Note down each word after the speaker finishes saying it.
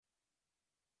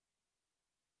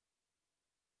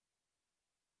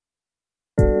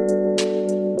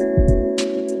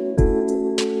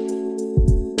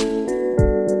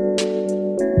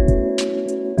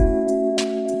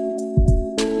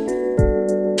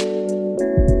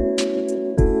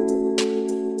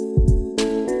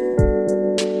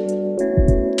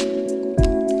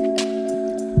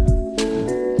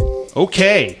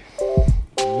Okay,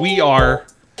 we are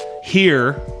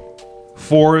here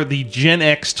for the Gen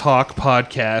X Talk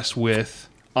podcast with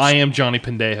I am Johnny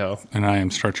Pendejo. And I am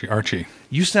Starchy Archie.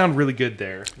 You sound really good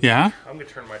there. Yeah? I'm going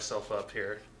to turn myself up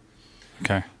here.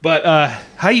 Okay. But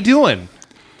how you doing?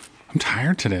 I'm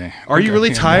tired today. Are you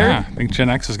really tired? Yeah, I think Gen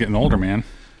X is getting older, man.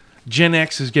 Gen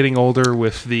X is getting older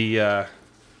with the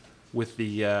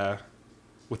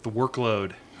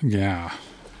workload. Yeah.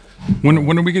 When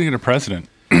are we going to get a president?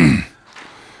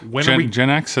 When are we?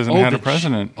 Gen X hasn't had a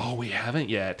president. We haven't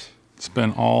yet. It's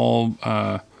been all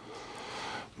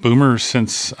boomers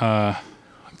since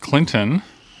Clinton.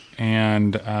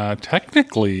 And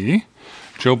technically,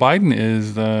 Joe Biden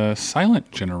is the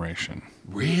silent generation.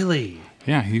 Really?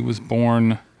 Yeah, he was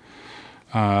born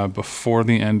before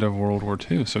the end of World War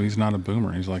II, so he's not a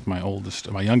boomer. He's like my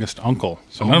youngest uncle.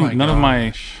 So none of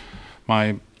my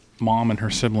mom and her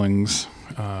siblings,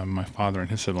 my father and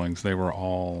his siblings, they were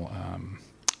all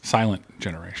silent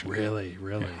generation. Really?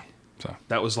 Yeah. So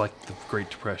That was like the Great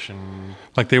Depression.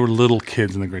 like they were little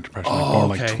kids in the Great Depression.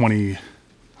 Like okay. 20,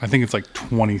 I think it's like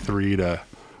 23 to,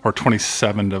 or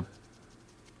 27 to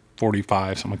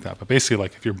 45, something like that. But basically,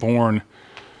 like if you're born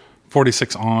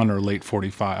 46 on or late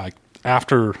 45, like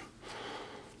after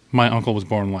my uncle was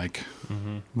born, like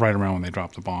right around when they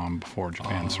dropped the bomb before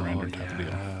Japan surrendered type of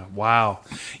deal. Wow.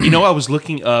 You know, I was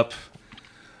looking up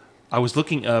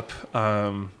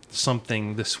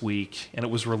something this week, and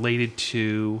it was related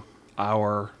to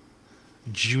our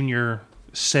junior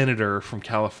senator from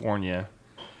California.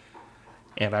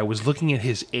 And I was looking at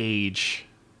his age,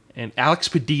 and Alex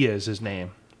Padilla is his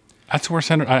name. That's where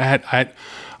Senator.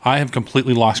 I have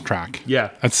completely lost track.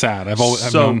 Yeah, that's sad. I've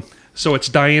known. So it's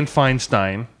Dianne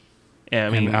Feinstein,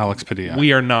 and Alex Padilla.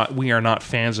 We are not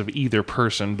fans of either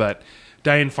person, but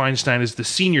Dianne Feinstein is the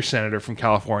senior senator from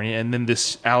California, and then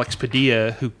this Alex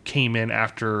Padilla, who came in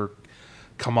after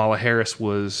Kamala Harris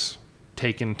was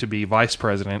taken to be vice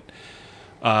president.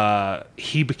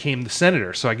 He became the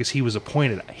senator, so I guess he was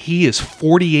appointed. He is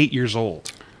 48 years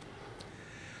old.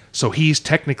 So he's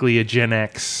technically a Gen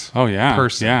X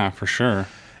person. Yeah, for sure.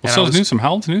 Well, And so is Newsom.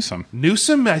 How old's Newsom?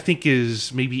 Newsom, I think,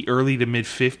 is maybe early to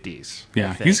mid-50s.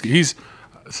 Yeah, he's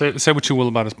say what you will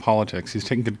about his politics. He's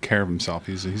taking good care of himself.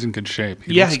 He's in good shape.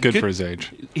 He looks good for his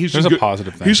age. There's a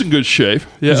positive thing. He's in good shape.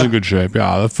 Yeah. He's in good shape.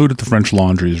 Yeah, the food at the French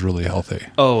Laundry is really healthy.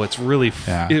 Oh, it's really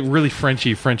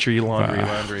Frenchy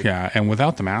laundry. Yeah, and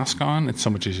without the mask on, it's so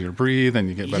much easier to breathe, and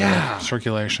you get better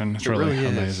circulation. It's really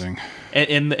amazing.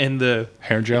 And the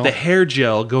hair gel. The hair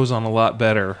gel goes on a lot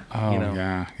better. Oh,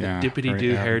 yeah. The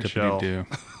dippity-doo hair gel.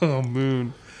 Dippity-doo. Oh,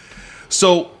 moon.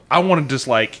 So I want to just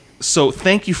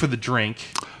thank you for the drink.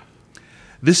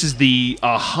 This is the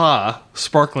AHA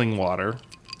sparkling water.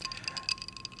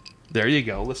 There you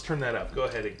go. Let's turn that up. Go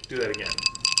ahead and do that again.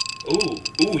 Ooh,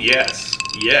 yes.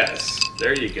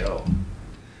 There you go.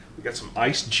 We got some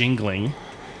ice jingling.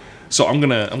 So I'm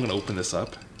gonna open this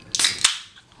up.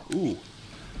 Ooh.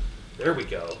 There we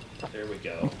go.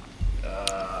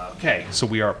 Okay, so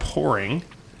we are pouring.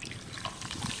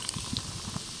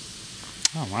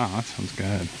 Oh, wow, that sounds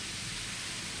good.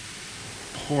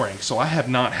 So I have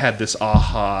not had this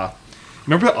AHA.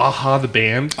 Remember AHA, the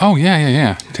band? Oh,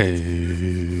 yeah.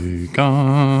 Take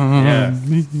on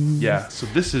me. Yeah. So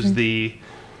this is the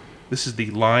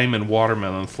lime and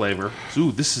watermelon flavor.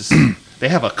 Ooh, they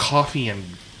have a coffee and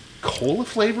cola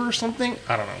flavor or something?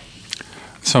 I don't know.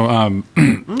 So,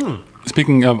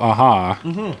 speaking of AHA,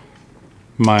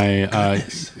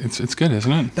 it's good,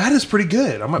 isn't it? That is pretty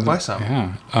good. I might buy some.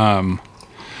 Yeah.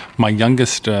 My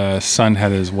youngest son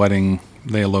had his wedding.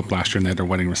 They eloped last year, and they had their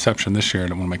wedding reception this year at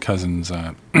one of my cousin's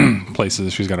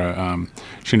places. She and her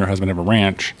husband have a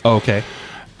ranch. Oh, okay.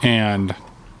 And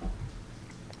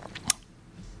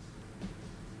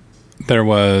there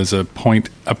was a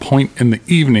point in the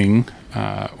evening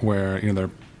where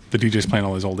the DJ's playing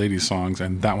all these old 80s songs,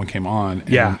 and that one came on.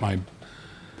 And my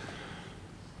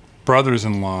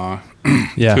brothers-in-law,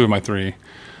 two of my three,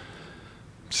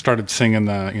 started singing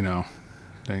the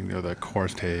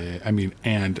chorus.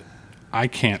 And I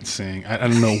can't sing. I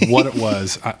don't know what it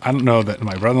was. I don't know that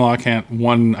my brother-in-law can't.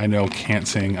 One I know can't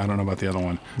sing. I don't know about the other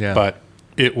one. Yeah. But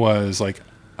it was like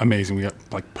amazing. We got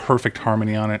like perfect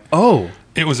harmony on it. Oh.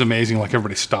 It was amazing. Like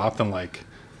everybody stopped and like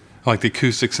the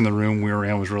acoustics in the room we were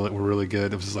in were really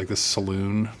good. It was just like this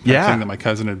saloon thing that my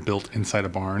cousin had built inside a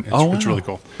barn. It's really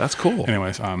cool. That's cool.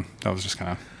 Anyways, that was just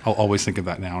kind of. I'll always think of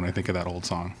that now when I think of that old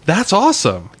song. That's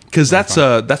awesome because that's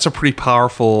a pretty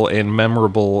powerful and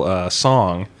memorable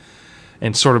song.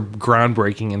 And sort of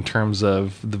groundbreaking in terms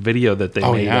of the video that they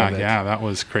made of it. Yeah, that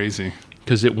was crazy.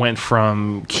 because it went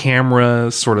from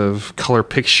camera sort of color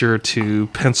picture to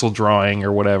pencil drawing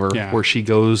or whatever, Yeah. where she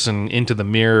goes and into the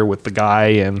mirror with the guy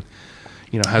and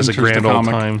has a Enters grand the old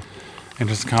comic. time.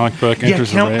 Enters the comic book. Yeah,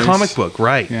 Enters the race. comic book,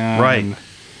 right? Yeah, right. and-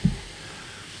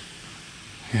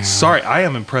 yeah. Sorry, I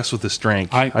am impressed with this drink.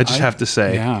 I just have to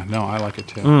say. Yeah, no, I like it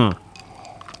too.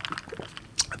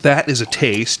 That is a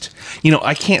taste.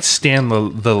 I can't stand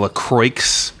the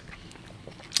LaCroix.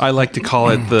 I like to call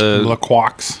it the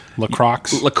LaCroix.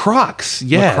 LaCroix.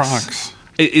 Yes. LaCroix.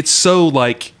 It's so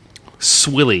like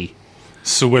swilly.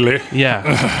 Swilly.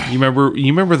 Yeah. you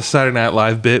remember the Saturday Night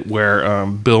Live bit where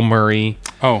Bill Murray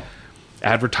Oh,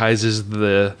 advertises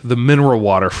the mineral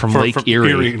water from Lake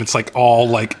Erie. and it's like all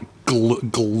like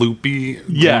gloopy,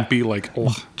 Yeah. glumpy, like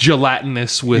ugh.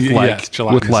 Gelatinous with Yes,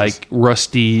 gelatinous. with like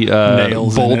rusty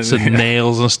Nails in bolts it. and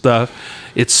nails and stuff.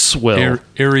 It's swill.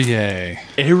 Erie.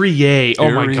 Erie. Oh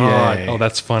my Erie. god. Oh,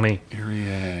 that's funny.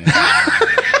 Erie.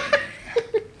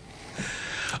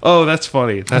 Oh, that's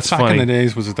funny. That's Back funny. in the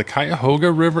days, was it the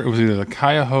Cuyahoga River? It was either the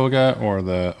Cuyahoga or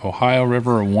the Ohio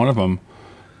River, or one of them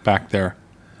back there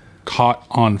caught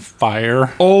on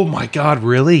fire. Oh my god,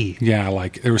 really? Yeah,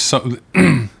 like there was so,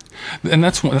 and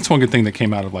that's one good thing that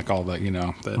came out of like all the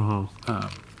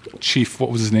Chief. What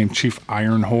was his name? Chief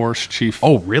Iron Horse. Chief.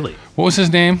 Oh, really? What was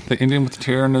his name? The Indian with the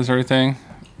tear and everything.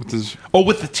 With his Oh,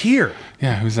 with the tear.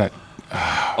 yeah, who's that?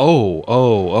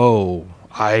 Oh.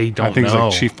 I don't I think know.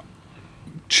 it's like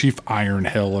Chief Iron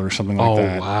Hill or something like Oh,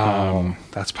 that. wow.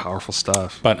 That's powerful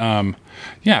stuff. But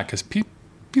yeah, because people,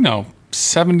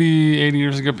 70, 80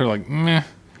 years ago, they're like, meh.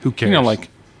 Who cares? Like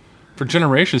for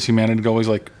generations, humanity always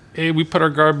like, hey, we put our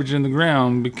garbage in the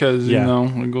ground because Yeah.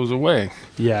 it goes away.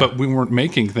 Yeah. But we weren't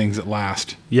making things that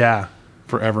last Yeah.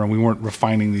 forever, and we weren't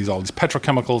refining all these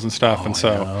petrochemicals and stuff. And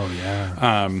so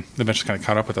yeah. eventually kind of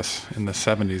caught up with us in the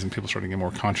 70s, and people started to get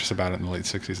more conscious about it in the late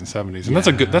 60s and 70s. And that's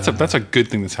a good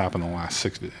thing that's happened in the last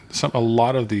 60. A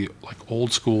lot of the like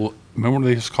old school, remember when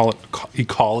they used to call it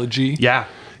ecology? Yeah.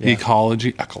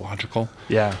 Ecological.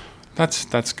 Yeah. That's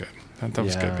good. That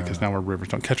was good, Yeah. because now our rivers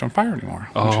don't catch on fire anymore.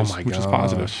 Oh which is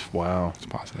positive. Wow. It's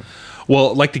positive. Well,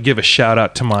 I'd like to give a shout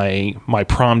out to my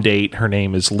prom date. Her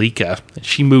name is Lika.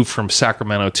 She moved from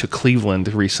Sacramento to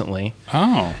Cleveland recently.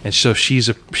 Oh, And so she's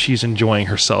enjoying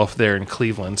herself there in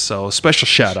Cleveland. So a special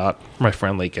shout out for my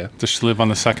friend Lika. does she live on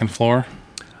the second floor?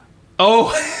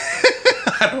 Oh,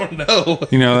 I don't know.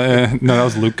 No, that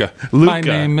was Luca. Luca. My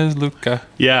name is Luca.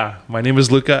 Yeah, my name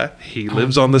is Luca. He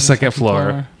lives on the second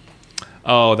floor.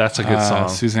 Oh, that's a good song.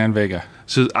 Suzanne Vega.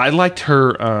 So I liked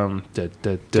her. Oh,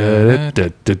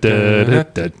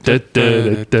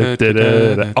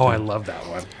 I love that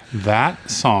one. That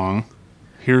song.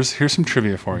 Here's some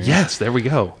trivia for you. Yes, there we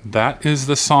go. That is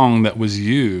the song that was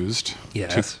used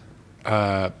Yes.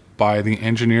 by the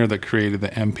engineer that created the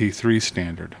MP3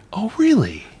 standard, Oh,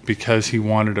 really? because he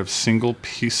wanted a single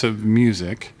piece of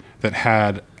music that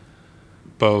had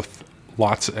both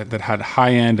that had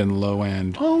high end and low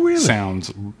end Oh, really?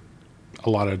 sounds, a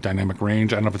lot of dynamic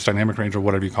range. I don't know if it's dynamic range or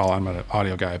whatever you call it. I'm not an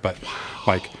audio guy, but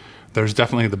like there's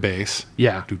definitely the bass.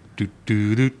 Yeah. Do, do,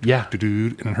 do, do, Yeah. do,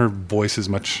 do, and her voice is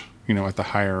much, at the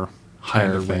higher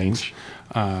end of things.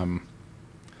 range.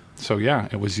 So yeah,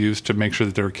 it was used to make sure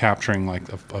that they were capturing like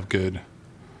a good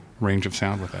range of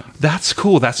sound with it. That's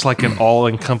cool. That's like an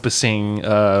all-encompassing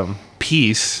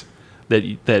piece.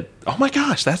 That oh my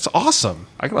gosh, that's awesome.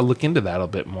 I gotta look into that a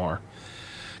bit more,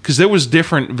 because there was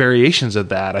different variations of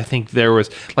that. I think there was,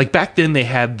 like, back then they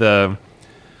had I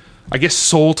guess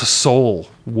Soul to Soul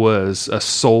was a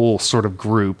soul sort of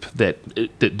group that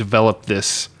developed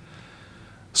this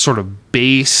sort of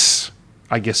bass.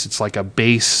 I guess it's like a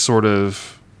bass sort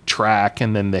of track,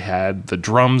 and then they had the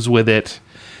drums with it,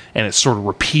 and it sort of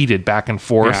repeated back and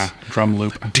forth. Yeah, drum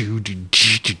loop. And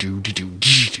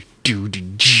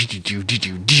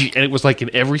it was like in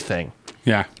everything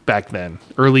Yeah, back then.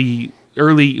 Early.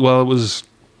 Well, it was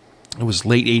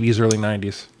late 80s, early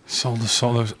 90s. Soul to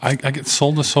Soul. I get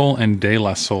Soul to Soul and De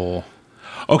La Soul.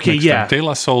 Okay, mixed yeah. up. De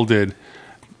La Soul did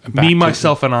Me,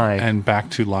 Myself, and I. and Back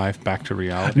to Life, Back to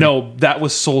Reality. No, that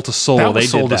was Soul to Soul. That was They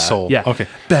Soul did to that. Soul. Yeah. Okay.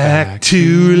 Back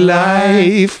to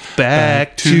life.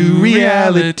 Back to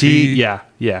reality. Yeah.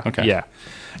 Okay. Yeah. That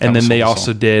And was then they Soul to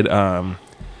also Soul. did.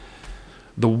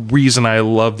 The reason I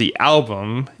love the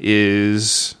album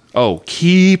is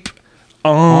keep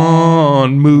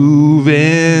on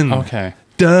moving. Okay.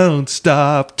 Don't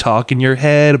stop talking your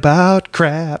head about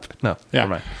crap. No. Yeah.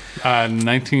 Never mind.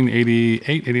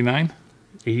 1988, 89?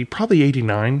 Probably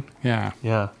 89. Yeah.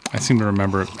 Yeah. I seem to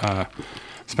remember it.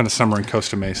 Spent a summer in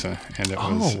Costa Mesa, and it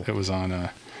Oh. was on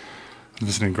a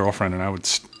visiting girlfriend, and I would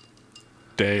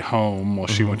stay home while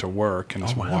she went to work and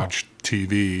just watch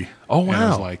TV. Oh, And wow. it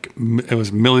was like it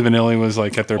was Milli Vanilli was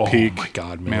like at their peak. my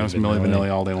God, man, it was Milli Milli Vanilli.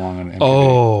 Vanilli all day long on MTV.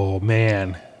 Oh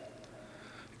man,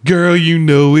 girl, you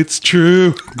know it's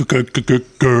true.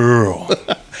 Girl.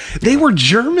 They were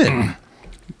German.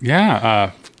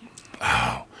 Yeah.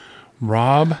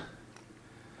 Rob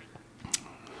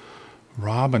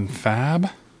and Fab.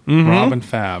 Rob and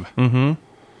Fab. Mm-hmm.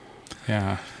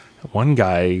 Yeah. One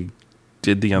guy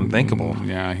did the unthinkable.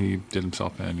 Yeah, he did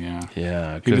himself in, yeah.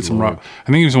 Yeah, He did some I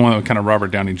think he was the one that kind of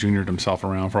Robert Downey Jr.'d himself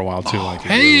around for a while too. Like,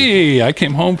 hey, I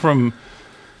came home from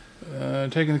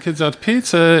taking the kids out to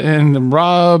pizza, and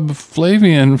Rob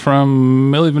Flavian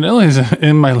from Milli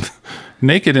Vanilli's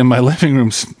naked in my living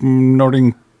room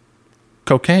snorting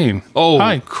cocaine. Oh,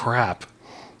 Hi. crap.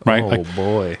 Right? Oh,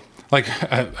 boy. Like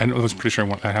I was pretty sure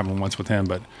I had one once with him,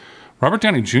 but Robert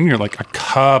Downey Jr. like a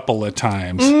couple of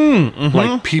times,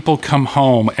 like people come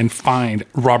home and find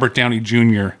Robert Downey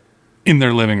Jr. in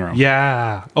their living room.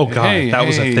 Yeah. Oh, God. That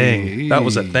was a thing. That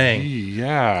was a thing.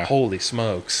 Yeah. Holy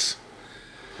smokes.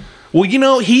 Well, you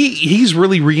know, he's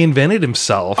really reinvented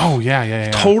himself. Oh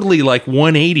yeah. Totally like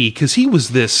 180, because he was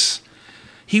this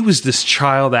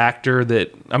child actor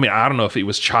that, I mean, I don't know if he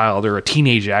was child or a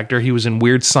teenage actor. He was in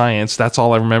Weird Science. That's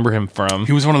all I remember him from.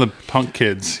 He was one of the punk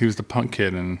kids. He was the punk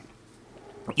kid, and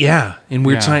Yeah, in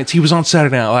Weird Yeah. Science. He was on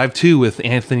Saturday Night Live too with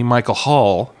Anthony Michael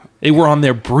Hall. They were on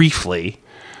there briefly.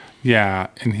 yeah,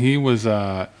 and he was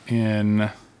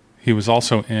He was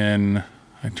also in.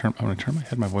 I'm going to turn my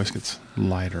head. My voice gets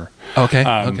lighter. Okay.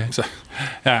 So,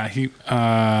 he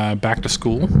Back to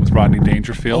School with Rodney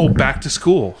Dangerfield. Oh, Back to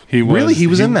School. He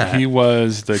was in that. He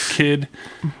was the kid,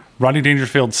 Rodney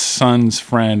Dangerfield's son's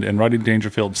friend, and Rodney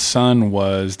Dangerfield's son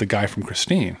was the guy from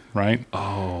Christine, right?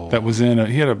 Oh. That was he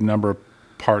had a number of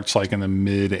parts like in the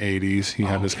mid 80s. He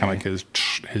had this kind of like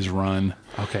his run.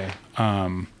 Okay.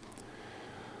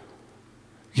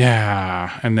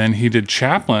 Yeah, and then he did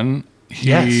Chaplin. He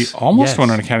Yes, almost yes. won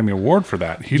an Academy Award for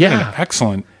that. He did Yeah. an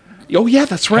excellent Oh, yeah,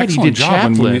 that's right. He excellent did job.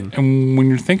 Chaplin. And when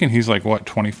you're thinking he's like, what,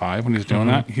 25 when he's doing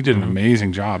that? He did an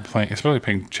amazing job playing, especially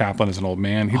playing Chaplin as an old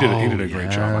man. He did a great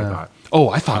job, I thought. Oh,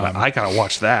 I thought I gotta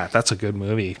watch that. That's a good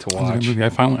movie to watch.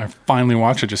 I finally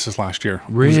watched it just this last year.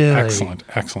 It was Really? excellent.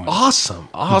 Awesome.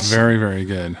 Very, very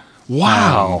good.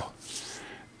 Wow.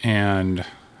 And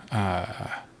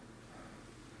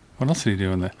what else did he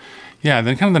do in the? Yeah,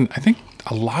 then I think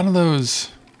a lot of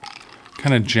those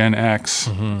kind of Gen X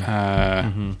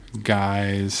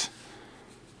guys.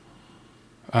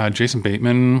 Jason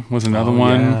Bateman was another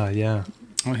one. Yeah.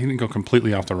 Well, he didn't go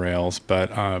completely off the rails, but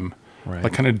Right.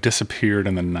 like kind of disappeared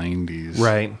in the 90s.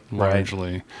 Right.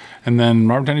 Largely. And then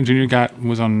Robert Downey Jr.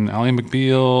 was on Ally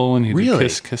McBeal, and he Really?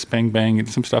 did Kiss Bang Bang and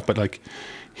some stuff, but like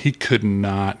he could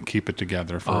not keep it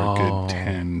together for a good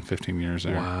 10, 15 years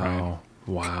there. Right?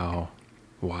 Wow.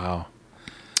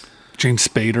 James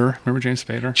Spader. Remember James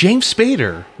Spader? James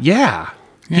Spader. Yeah.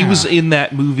 He Yeah. was in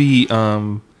that movie,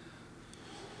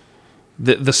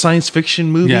 the science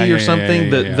fiction movie Yeah, or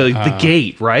something. yeah. The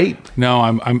Gate, right? No,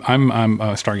 I'm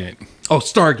Stargate. Oh,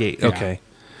 Stargate. Yeah. Okay.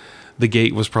 The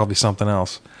Gate was probably something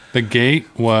else. The Gate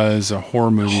was a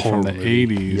horror movie from the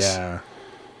 80s. Yeah.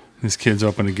 These kids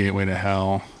opened a gateway to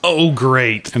hell. Oh,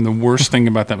 great. And the worst thing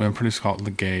about that movie, pretty called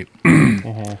The Gate.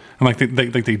 And like they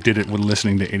did it with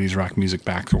listening to 80s rock music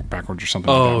backwards or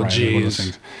something Oh, like that. Right? One of those geez.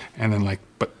 things. And then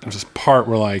but there's this part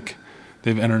where like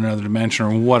they've entered another dimension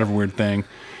or whatever weird thing.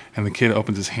 And the kid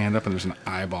opens his hand up and there's an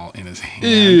eyeball in his hand.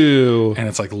 Ew. And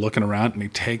it's like looking around and he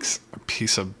takes a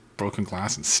piece of broken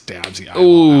glass and stabs the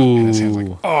eyeball out. And his hand's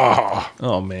like,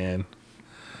 Oh, man.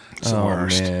 it's the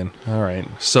worst. Man. All right.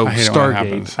 So I hate it when that Stargate.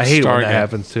 happens. I hate it when Stargate. that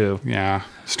happens too. Yeah.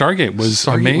 Stargate was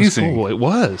Stargate amazing. Was cool. It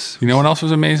was. You know what else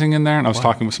was amazing in there? And I was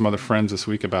talking with some other friends this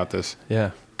week about this.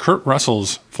 Yeah. Kurt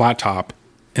Russell's flat top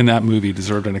in that movie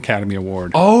deserved an Academy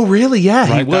Award. Oh, really? Yeah.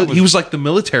 Right, He was like the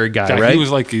military guy, Yeah, right?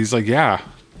 He's like, yeah,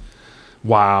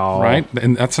 wow. right?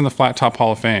 And that's in the Flat Top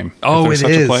Hall of Fame. Oh, if there's it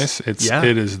such is. a place, Yeah.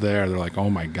 it is there. They're like, oh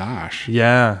my gosh.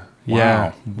 Yeah.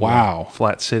 Yeah. Wow.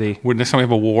 Flat City. Next time we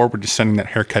have a war, we're just sending that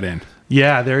haircut in.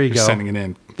 Yeah, there you Just go. sending it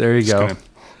in. There you Just go. gonna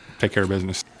take care of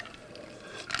business.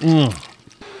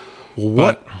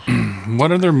 What?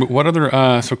 What other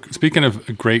so speaking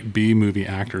of great B movie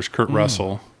actors, Kurt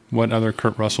Russell, what other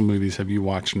Kurt Russell movies have you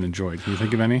watched and enjoyed? Can you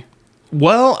think of any?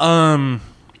 Well,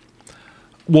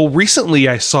 recently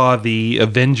I saw the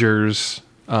Avengers,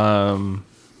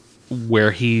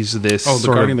 where he's this. Oh, the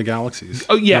sort Guardian of, of the Galaxies.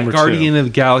 Oh yeah, Number Guardian 2. of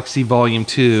the Galaxy Volume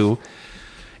 2,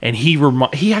 and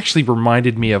he actually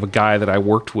reminded me of a guy that I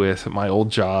worked with at my old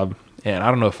job, and I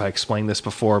don't know if I explained this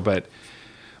before, but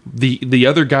the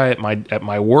other guy at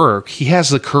my work, he has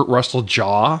the Kurt Russell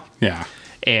jaw, Yeah.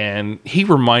 and he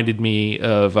reminded me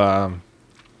of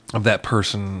that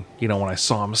person. You know, when I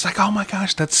saw him, it's like, oh my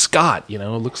gosh, that's Scott. You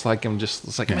know, it looks like him.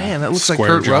 It's like, man, that looks like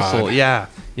Kurt Square-jawed. Russell. Yeah,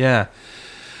 yeah.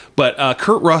 But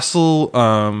Kurt Russell,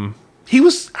 I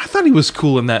thought he was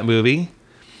cool in that movie.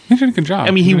 He did a good job.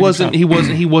 I mean, He he did a good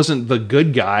wasn't job. the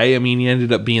good guy. I mean, he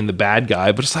ended up being the bad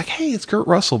guy. But it's like, hey, it's Kurt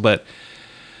Russell. But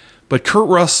Kurt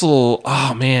Russell,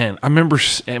 oh man, I remember.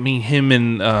 I mean, him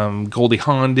and Goldie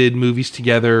Hawn did movies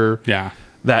together. Yeah.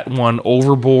 That one,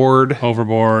 Overboard,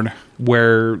 Overboard.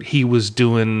 where he was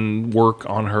doing work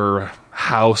on her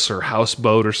house or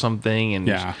houseboat or something, and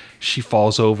Yeah. she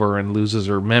falls over and loses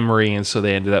her memory, and so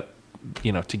they ended up,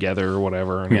 together or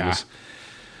whatever. And Yeah.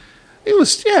 it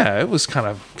was kind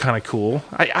of cool.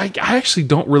 I actually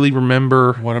don't really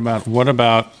remember. What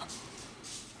about?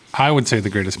 I would say the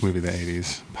greatest movie of the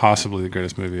 '80s, possibly the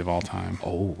greatest movie of all time.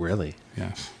 Oh, really?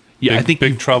 Yes. Yeah, I think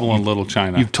Big Trouble in Little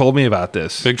China. You've told me about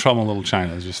this. Big Trouble in Little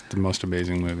China is just the most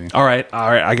amazing movie. All right.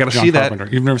 I got to John see that.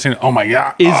 Carpenter. You've never seen it? Oh my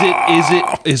god!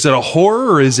 Is it a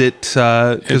horror or is it?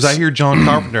 Because I hear John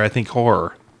Carpenter, I think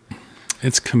horror.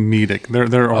 It's comedic.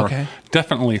 There are Okay.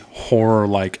 definitely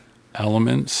horror-like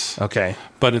elements. Okay.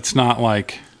 But it's not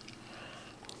like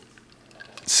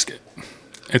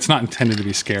it's not intended to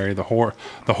be scary. The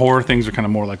horror things are kind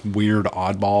of more like weird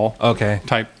oddball Okay.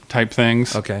 type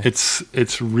things. Okay.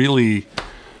 It's really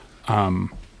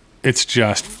it's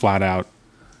just flat out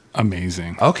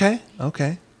amazing. Okay.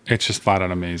 It's just flat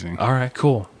out amazing. All right.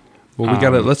 Cool. Well, we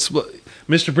got to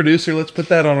Mr. Producer, let's put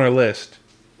that on our list.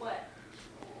 What?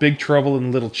 Big Trouble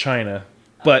in Little China.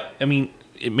 But I mean,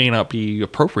 it may not be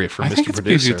appropriate for I Mr. think it's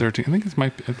Producer. PG-13. I think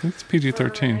it's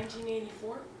PG-13.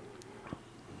 1984?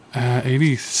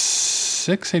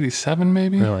 86, 87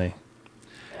 maybe. Really?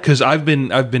 Because I've been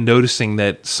noticing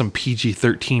that some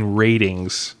PG-13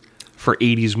 ratings for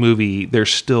 80s movie, there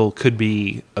still could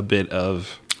be a bit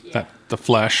of The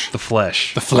flesh. the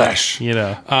flesh. The flesh. You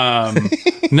know.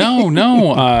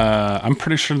 No. I'm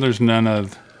pretty sure there's none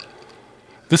of.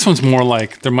 This one's more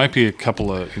like there might be a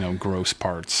couple of gross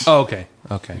parts. Oh, okay.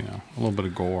 A little bit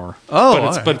of gore. Oh, but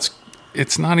all right.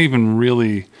 it's not even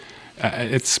really.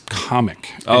 It's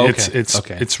comic. Oh, okay.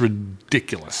 It's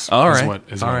ridiculous. All right.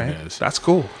 Is All what right. it is. That's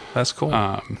cool.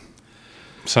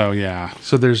 So yeah.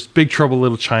 So there's Big Trouble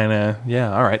Little China.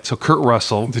 Yeah. All right. So Kurt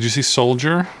Russell. Did you see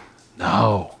Soldier?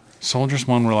 No. Soldier's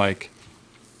one where it's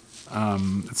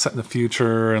set in the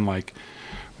future and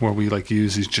where we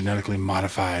use these genetically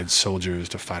modified soldiers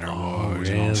to fight our wars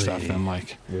and all this stuff, and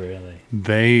Really?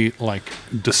 they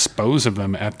dispose of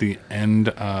them at the end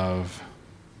of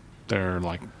their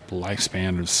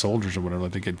lifespan as soldiers or whatever.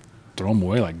 They could throw them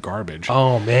away like garbage.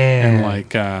 Oh man.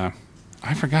 And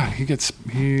I forgot he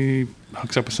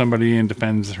hooks up with somebody and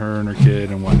defends her and her kid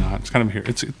and whatnot. It's kind of here.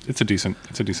 It's a decent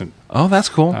Oh, that's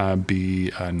cool.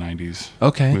 B90s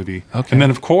Okay. movie. Okay. And then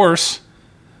of course,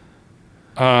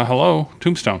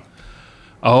 Tombstone.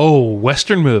 Oh,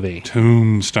 Western movie.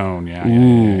 Tombstone.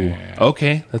 Yeah.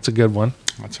 Okay, that's a good one.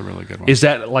 That's a really good one. Is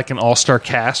that like an all-star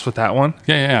cast with that one?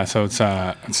 Yeah. So it's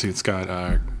let's see. It's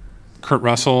got Kurt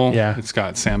Russell. Yeah. It's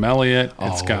got Sam Elliott.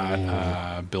 It's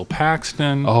got Bill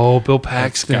Paxton. Oh, Bill It's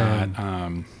Paxton.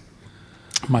 got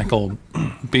Michael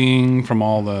Bing from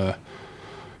all the,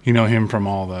 him from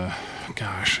all the,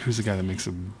 gosh, who's the guy that makes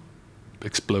the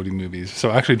exploding movies?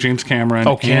 So actually James Cameron.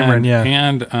 Oh, Cameron, yeah.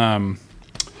 And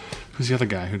who's the other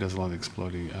guy who does a lot of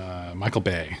exploding? Michael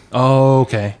Bay. Oh,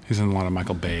 okay. He's in a lot of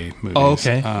Michael Bay movies. Oh,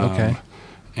 okay. Okay.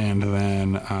 And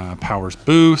then Powers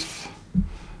Booth.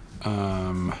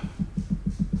 Dana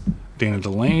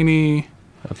Delaney.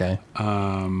 Okay.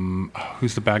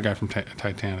 Who's the bad guy from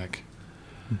Titanic?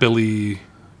 Billy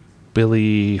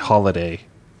Holiday.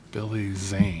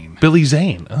 Zane. Billy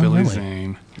Zane. Oh, Billy really?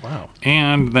 Zane. Wow.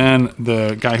 And then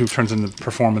the guy who turns into the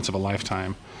performance of a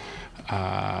lifetime,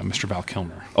 Mr. Val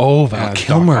Kilmer. Oh, Val As Doc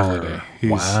Kilmer. Holliday.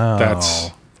 Wow.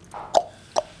 That's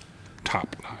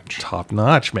top notch. Top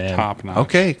notch, man. Top notch.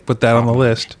 Okay, put that on the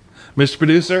list. Mr.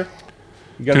 Producer,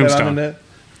 you got that on the net?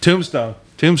 Tombstone.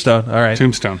 All right.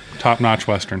 Tombstone. Top notch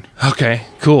Western. Okay,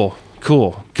 cool.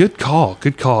 Good call.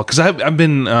 Because I've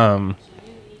been,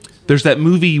 there's that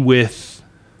movie with,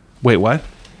 wait, what?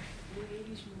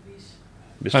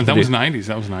 That was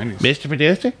 90s. Mr.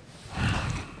 Producer?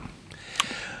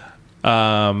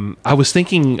 I was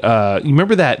thinking, you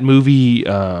remember that movie,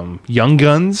 Young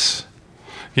Guns?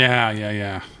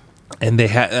 Yeah. And they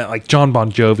had, John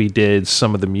Bon Jovi did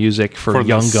some of the music for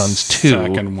Young the Guns 2.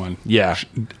 Second one. Yeah.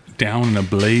 Down in a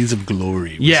Blaze of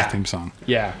Glory was Yeah. the theme song.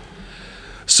 Yeah.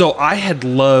 So I had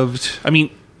loved,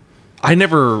 I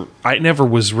never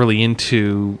was really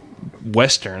into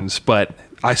westerns, but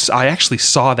I actually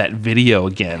saw that video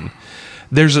again.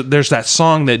 There's that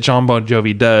song that John Bon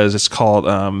Jovi does. It's called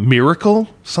Miracle,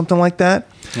 something like that.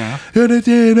 Yeah. And it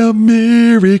did a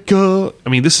miracle. I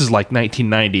mean, this is like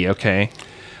 1990, okay?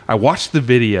 I watched the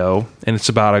video, and it's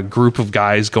about a group of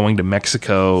guys going to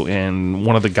Mexico, and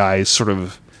one of the guys sort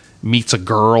of meets a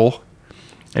girl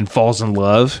and falls in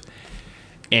love,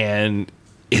 and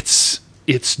it's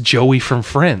Joey from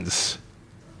Friends.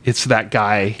 It's that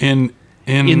guy In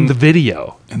the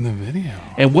video. In the video.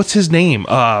 And what's his name?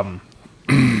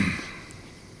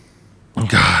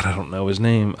 God, I don't know his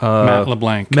name. Matt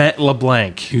LeBlanc. Matt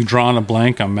LeBlanc. You drawing a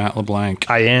blank on Matt LeBlanc.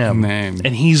 I am. Name.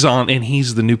 And he's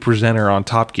the new presenter on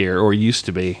Top Gear, or used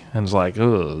to be. And it's like,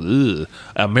 ugh,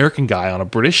 American guy on a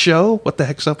British show? What the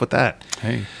heck's up with that?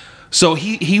 Hey. So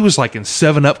he was like in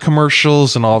 7-Up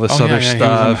commercials and all this other He was in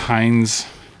stuff. Heinz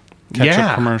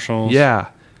ketchup commercials. Yeah.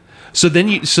 So then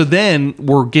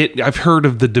I've heard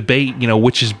of the debate,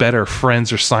 which is better,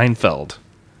 Friends or Seinfeld.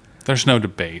 There's no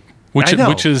debate. I know.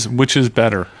 Which is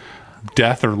better,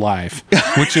 death or life?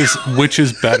 Which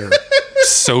is better,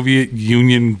 Soviet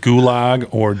Union gulag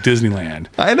or Disneyland?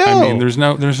 I know. I mean,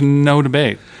 there's no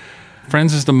debate.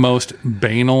 Friends is the most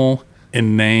banal,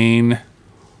 inane,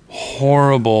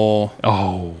 horrible.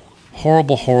 Oh,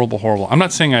 horrible. I'm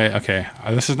not saying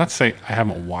this is not to say I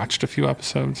haven't watched a few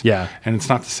episodes. Yeah. And it's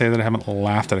not to say that I haven't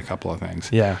laughed at a couple of things.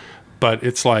 yeah. But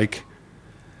it's like,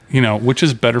 which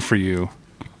is better for you?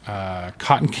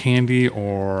 Cotton candy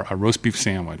or a roast beef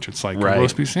sandwich? It's like Right. a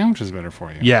roast beef sandwich is better for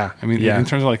you. Yeah. I mean, Yeah. in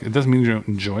terms of like, it doesn't mean you don't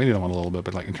enjoy the other one a little bit,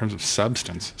 but like in terms of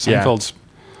substance, Yeah.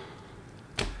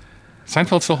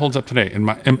 Seinfeld still holds up today. In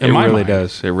my It really really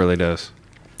does. It really does.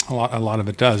 A lot of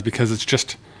it does, because it's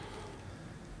just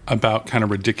about kind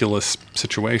of ridiculous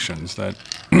situations that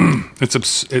it's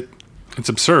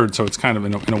absurd. So it's kind of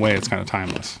in a way it's kind of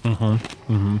timeless.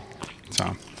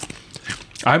 So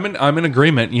I'm in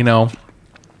agreement.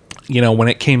 When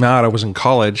it came out, I was in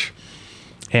college,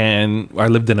 and I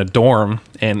lived in a dorm,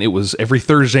 and it was every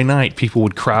Thursday night people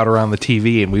would crowd around the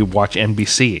TV and we would watch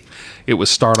NBC. It would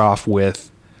start off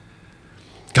with,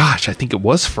 gosh, I think it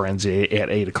was Friends at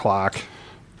 8:00.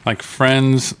 like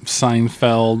Friends,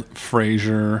 Seinfeld,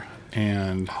 Frasier,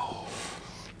 and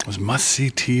it was Must See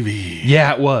TV.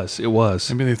 Yeah, it was.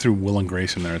 Maybe they threw Will and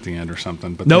Grace in there at the end or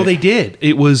something. But No, they did.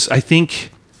 It was, I think,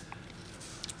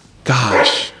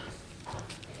 gosh,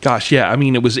 yeah. I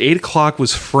mean, it was 8:00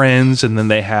 was Friends, and then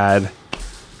there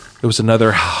was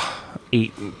another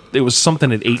 8. It was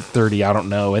something at 8:30. I don't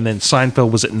know. And then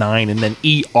Seinfeld was at 9, and then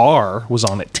ER was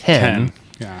on at 10.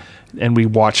 Yeah. And we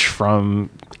watched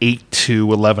from 8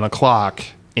 to 11 o'clock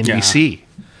NBC.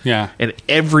 Yeah. And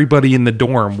everybody in the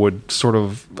dorm would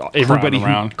everybody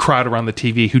around. who crowd around the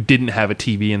TV who didn't have a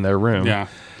TV in their room. Yeah.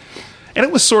 And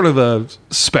it was sort of a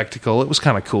spectacle. It was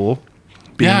kind of cool.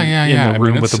 Being in the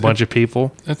room with a bunch of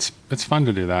people. It's fun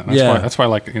to do that. Yeah. That's why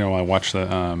I watch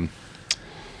the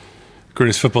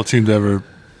greatest football team to ever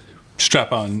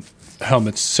strap on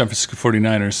helmets, San Francisco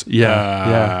 49ers.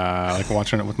 I like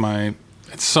watching it with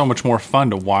it's so much more fun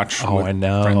to watch with I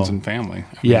know. friends and family.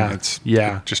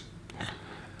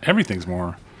 Everything's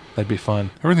more That'd be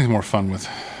fun. fun with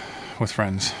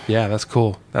friends. Yeah, that's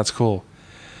cool.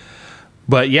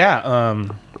 But yeah,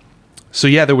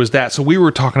 there was that. So we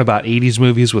were talking about 80s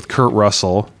movies with Kurt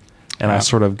Russell, and I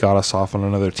sort of got us off on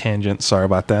another tangent. Sorry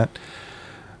about that.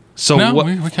 So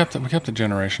we kept it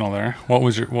generational there. What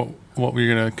were you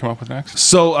going to come up with next?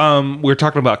 So we were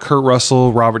talking about Kurt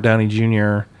Russell, Robert Downey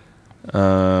Jr.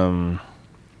 Oh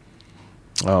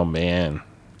man,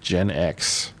 Gen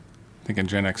X. Thinking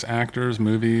Gen X actors,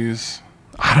 movies.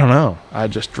 I don't know. I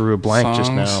just drew a blank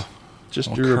songs. just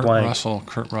now. Drew a blank.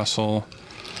 Kurt Russell.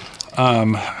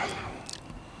 Man,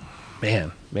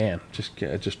 I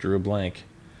just drew a blank.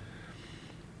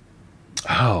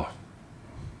 Oh,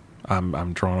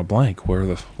 I'm drawing a blank. Where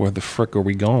the frick are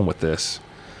we going with this?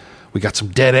 We got some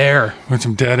dead air. With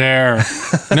some dead air.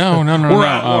 No. We're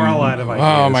all out of ideas.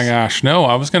 Oh my gosh. No,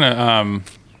 I was gonna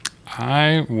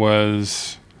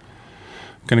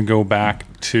go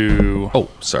back to. Oh,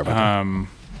 sorry about that.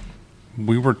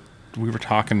 We were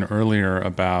talking earlier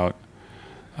about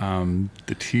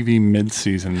the TV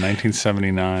mid-season,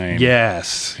 1979.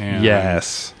 Yes. And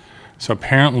Yes. So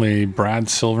apparently, Brad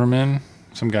Silverman,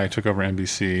 some guy took over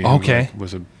NBC. Okay.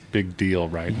 Was a big deal,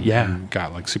 right? Yeah. And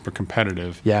got super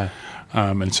competitive. Yeah.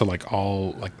 And so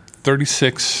all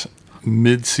 36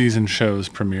 mid-season shows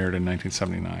premiered in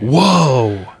 1979.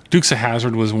 Whoa. Dukes of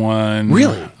Hazzard was one.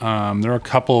 Really? There were a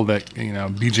couple that,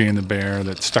 BJ and the Bear,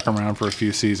 that stuck around for a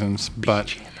few seasons.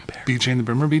 BJ and the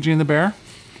Bear. Remember BJ and the Bear?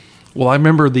 Well, I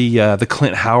remember the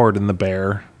Clint Howard and the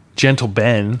Bear, Gentle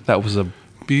Ben. That was a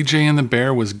BJ and the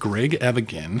Bear was Greg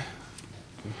Evigan,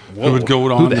 Whoa. who would go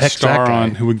Who on the to heck's that star guy?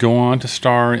 on, who would go on to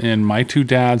star in My Two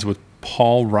Dads with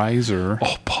Paul Reiser.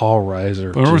 Oh, Paul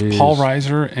Reiser. Remember with Jeez. Paul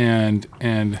Reiser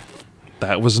and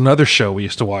That was another show we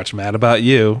used to watch. Mad About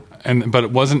You. but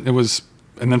it wasn't. It was,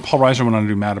 and then Paul Reiser went on to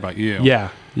do Mad About You. Yeah,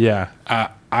 yeah.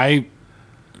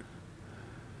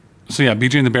 So yeah,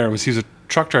 BJ and the Bear he's a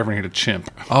truck driver and he had a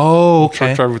chimp. Oh, okay.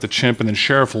 Truck driver with a chimp, and then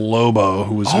Sheriff Lobo,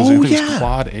 who was Oh, I think it was yeah.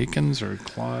 Claude Akins or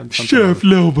Claude something. Chef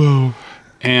Lobo.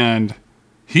 And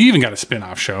he even got a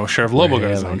spin-off show. Sheriff Lobo got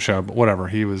his Really? own show, but whatever.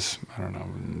 He was, I don't know,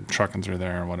 truckins are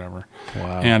there or whatever.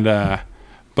 Wow. And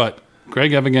but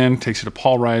Greg Evigan takes you to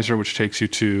Paul Reiser, which takes you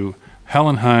to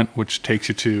Helen Hunt, which takes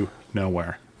you to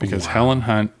nowhere, because Helen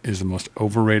Hunt is the most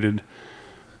overrated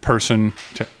person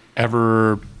to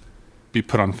ever be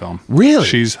put on film. Really?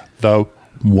 She's the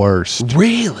worst.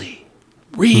 Really?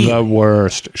 Really? The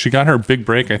worst. She got her big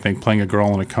break, I think, playing a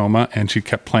girl in a coma, and she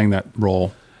kept playing that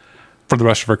role for the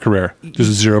rest of her career.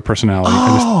 Just zero personality.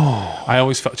 I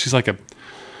always felt she's like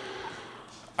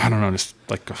I don't know, just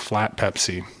like a flat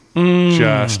Pepsi.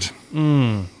 Just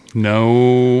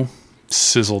no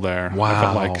sizzle there. I Wow.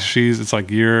 felt like it's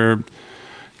like you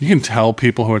can tell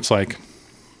people who it's like,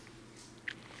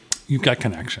 you've got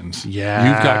connections. Yeah.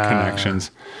 You've got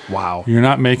connections. Wow. You're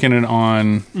not making it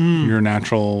on your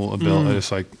natural ability.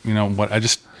 It's like, you know what?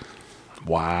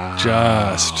 Wow.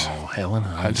 Helen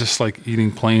Hunt. I just like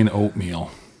eating plain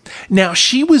oatmeal. Now,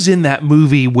 she was in that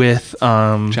movie with...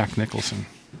 Jack Nicholson.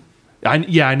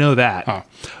 I know that. Oh.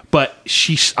 But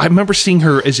I remember seeing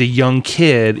her as a young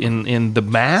kid in The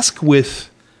Mask with...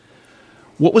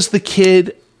 What was the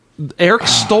kid? Eric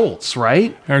Stoltz,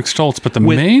 right? Eric Stoltz, but the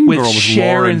With- main with girl was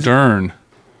Sharon- Laura Dern.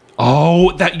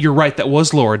 Oh, you're right. That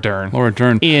was Laura Dern. Laura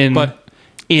Dern. But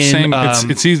same,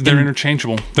 it's easy. They're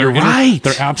interchangeable. You're right.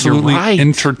 They're absolutely You're right.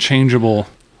 interchangeable.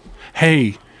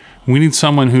 Hey, we need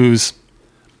someone who's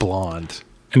blonde.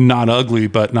 not ugly,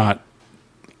 but not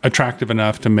attractive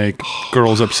enough to make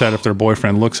girls upset if their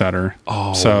boyfriend looks at her.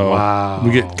 Oh, so wow.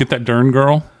 we get that Dern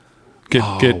girl. Get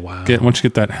wow. once you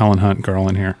get that Helen Hunt girl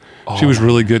in here. She was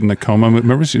really good in the coma.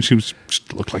 Remember, she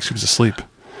looked like she was asleep. It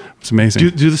was amazing.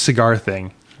 Do the cigar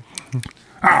thing.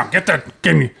 Get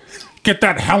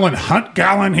that Helen Hunt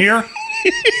gal in here.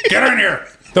 Get her in here.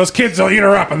 Those kids will eat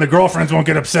her up, and the girlfriends won't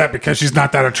get upset because she's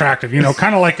not that attractive. You know,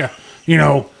 kind of like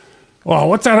well,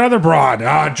 what's that other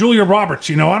broad? Julia Roberts.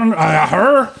 You know, I don't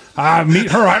her.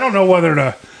 Meet her. I don't know whether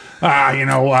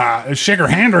to, shake her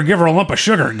hand or give her a lump of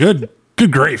sugar. Good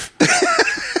grief.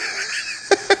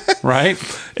 Right?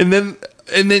 And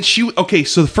then she... Okay,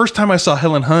 so the first time I saw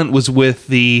Helen Hunt was with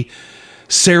the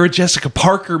Sarah Jessica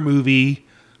Parker movie,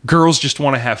 Girls Just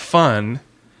Want to Have Fun.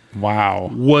 Wow.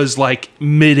 Was like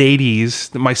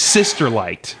mid-'80s that my sister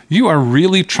liked. You are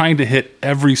really trying to hit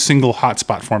every single hot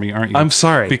spot for me, aren't you? I'm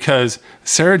sorry. Because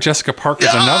Sarah Jessica Parker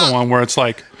is another one where it's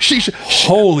like,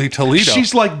 holy Toledo.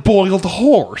 She's like boiled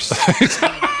horse.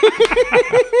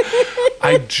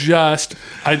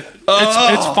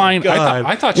 It's fine.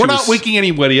 I thought she We're was, not waking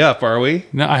anybody up, are we?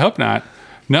 No, I hope not.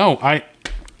 No,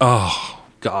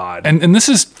 God. and this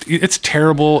is, it's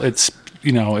terrible. It's,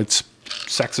 it's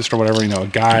sexist or whatever, a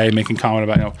guy making comment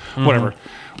about, whatever.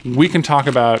 We can talk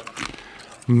about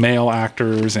male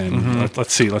actors and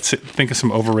let's think of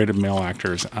some overrated male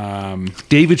actors.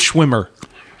 David Schwimmer.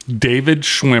 David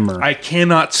Schwimmer. I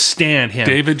cannot stand him.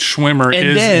 David Schwimmer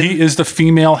And he is the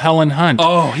female Helen Hunt.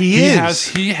 Oh, he is.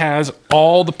 He has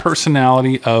all the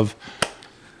personality of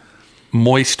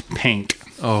moist paint.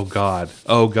 Oh God.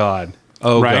 Oh God.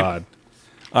 Oh Right? God.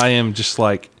 I am just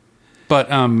like,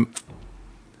 But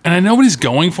and I know what he's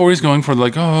going for. He's going for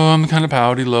like, oh, I'm kind of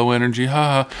pouty, low energy,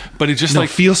 ha. But he just no,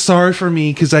 like feel sorry for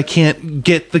me because I can't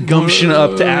get the gumption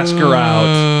up to ask her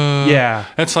out. Yeah.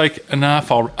 It's like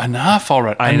enough already.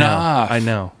 I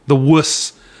know. The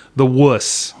wuss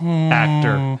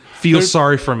actor. Feel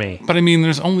sorry for me. But I mean,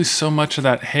 there's only so much of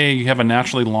that. Hey, you have a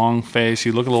naturally long face.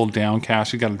 You look a little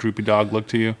downcast. You got a droopy dog look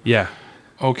to you. Yeah.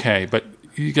 Okay, but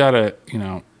you gotta,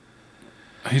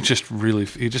 he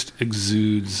just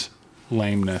exudes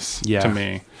lameness Yeah. to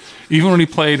me. Even when he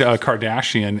played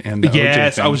Kardashian in the OJ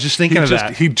Yes, thing, I was just thinking of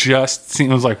that. He just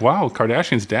seemed, I was like, wow,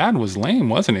 Kardashian's dad was lame,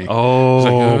 wasn't he? Oh, He's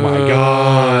like, my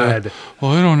God.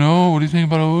 Well, I don't know. What do you think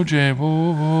about OJ?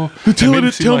 Whoa, whoa,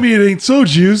 whoa. Tell me it ain't so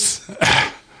juice.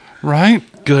 Right?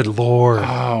 Good Lord.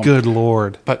 Good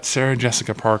Lord. But Sarah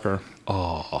Jessica Parker.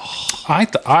 Oh.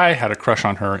 I had a crush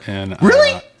on her in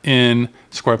Really? In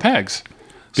Square Pegs.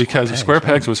 Because Square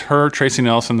Pegs was her, Tracy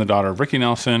Nelson, the daughter of Ricky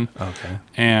Nelson. Okay.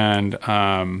 And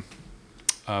of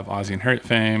Ozzy and Harriet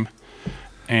fame.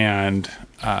 and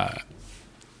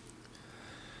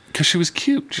because she was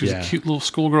cute. She was a cute little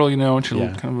schoolgirl, you know, and she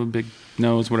had kind of a big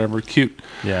nose, whatever, cute.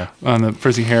 Yeah. On the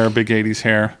frizzy hair, big 80s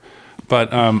hair. But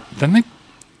then they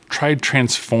tried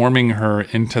transforming her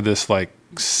into this like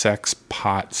sex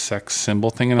symbol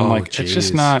thing, and I'm like, it's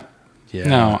just not. Yeah.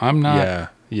 No, I'm not. Yeah.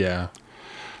 Yeah.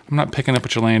 I'm not picking up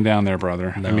what you're laying down there,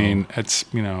 brother. No. I mean, it's,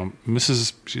 you know,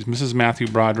 she's Mrs. Matthew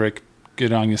Broderick.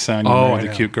 Good on you, son. You Oh, married I the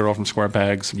know. cute girl from Square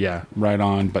Pegs. Yeah. Right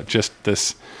on. But just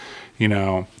this, you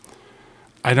know,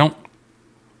 I don't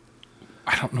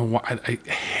know why. I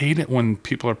hate it when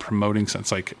people are promoting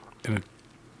something.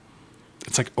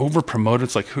 It's like over promoted.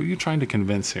 It's like, who are you trying to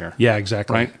convince here? Yeah,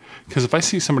 exactly. Right? Because if I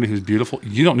see somebody who's beautiful,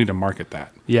 you don't need to market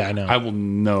that. Yeah, I know. I will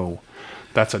know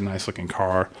that's a nice looking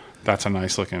car. That's a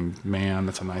nice looking man.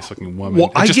 That's a nice looking woman.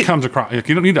 Well, It just comes across. Like,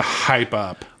 you don't need to hype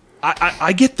up.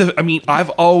 I get I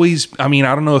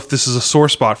don't know if this is a sore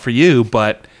spot for you,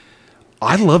 but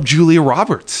I love Julia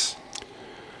Roberts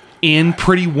in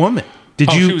Pretty Woman.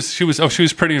 Did you? She was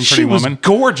pretty in Pretty She was Woman.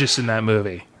 gorgeous in that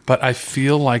movie. But I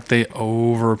feel like they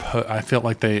I felt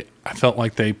like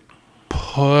they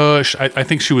push. I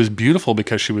think she was beautiful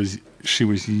because she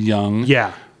was young.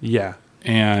 Yeah, yeah,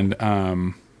 And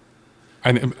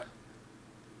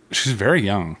she's very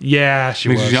young. yeah. She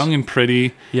was She's young and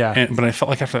pretty. Yeah. But I felt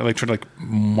like I have to like try to like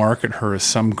market her as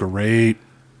some great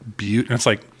beauty. And it's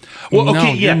like, Well, no,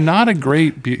 okay, yeah. you're not a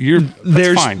great beauty.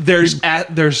 That's fine.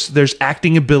 there's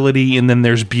acting ability and then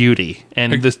there's beauty,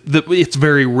 and it's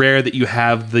very rare that you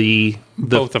have the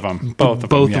both of them. both of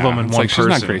them in It's one like, she's person.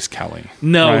 not Grace Kelly.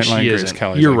 No, right? she Like isn't. Grace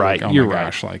Kelly's You're like, right. oh You're my right.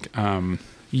 gosh, like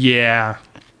Yeah,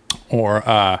 or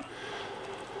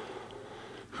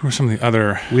who are some of the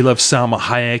other? we love Salma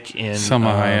Hayek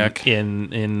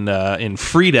in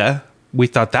Frida. We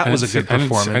thought that was a good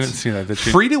performance. I didn't see that. Did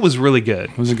she? Frida was really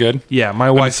good. Was it good? Yeah, my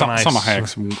wife and I. Some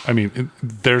Hayek's. I mean,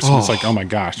 there's it's like, oh my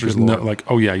gosh, there's no like,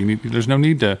 oh yeah, there's no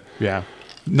need to. Yeah.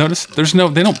 Notice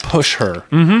they don't push her.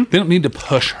 Mm-hmm. They don't need to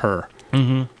push her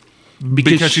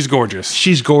because she's gorgeous.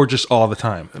 She's gorgeous all the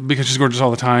time. Because she's gorgeous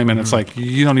all the time, and it's like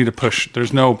you don't need to push.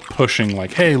 There's no pushing.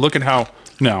 Like, hey, look at how.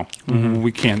 No,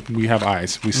 we can't. We have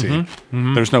eyes. We see.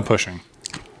 There's no pushing.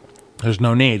 There's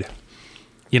no need.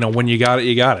 You know, when you got it,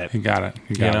 you got it. You got it.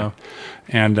 You got know?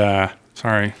 it. And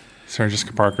Sarah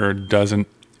Jessica Parker doesn't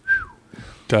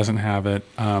have it.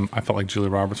 I felt like Julia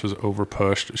Roberts was over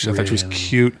pushed. I thought she was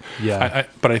cute. Yeah.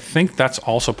 But I think that's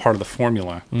also part of the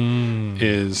formula.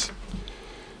 Is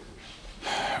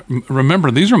remember,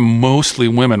 these are mostly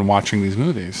women watching these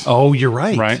movies. Oh, you're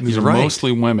right. Right? These are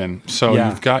mostly women. So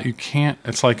you can't,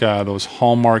 it's like those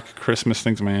Hallmark Christmas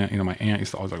things. My aunt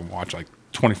used to always like watch like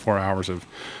 24 hours of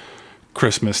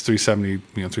Christmas, 370,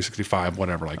 365,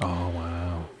 whatever. Like, Oh,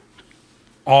 wow.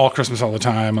 all Christmas all the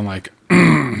time. And like,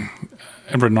 I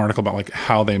read an article about like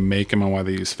how they make them and why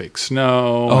they use fake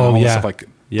snow. And all this stuff. Like,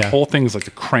 the whole thing is like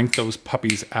to crank those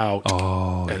puppies out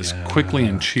as quickly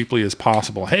and cheaply as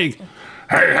possible. Hey,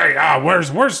 where's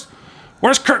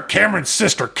Kirk Cameron's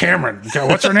sister, Cameron?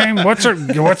 What's her name? What's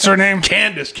her name?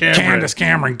 Candace Cameron. Candace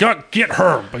Cameron. Get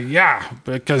her. But yeah,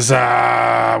 because the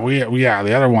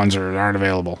other ones aren't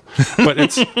available. But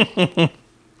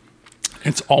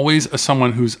it's always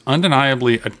someone who's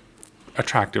undeniably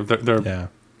attractive.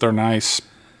 They're nice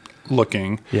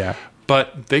looking. Yeah.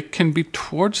 But they can be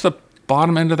towards the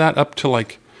bottom end of that up to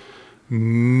like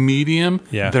medium.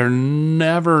 Yeah.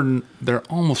 They're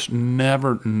almost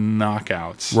never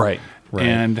knockouts. Right.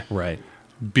 And right.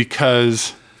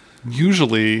 because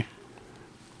usually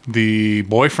the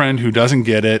boyfriend who doesn't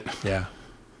get it, Yeah.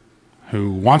 who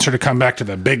wants her to come back to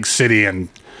the big city and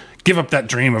give up that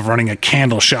dream of running a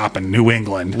candle shop in New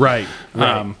England. Right.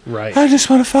 Right. I just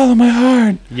want to follow my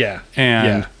heart. Yeah.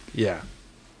 And yeah.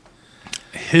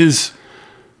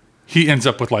 he ends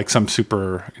up with like some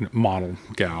super model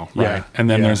gal, right? Yeah. And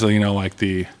then there's like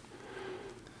the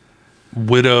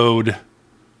widowed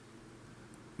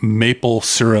maple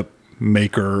syrup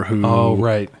maker who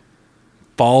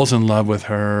falls in love with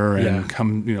her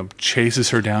and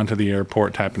chases her down to the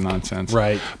airport type of nonsense.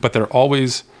 Right. But they're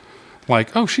always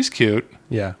like, oh, she's cute,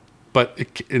 Yeah. but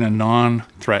in a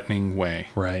non-threatening way.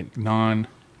 Right.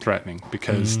 Non-threatening,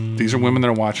 because these are women that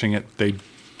are watching it. They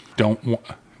don't want.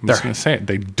 I'm just going to say it.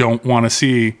 They don't want to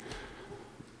see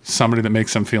somebody that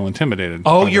makes them feel intimidated.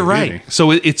 Oh, by you're their right. beauty. So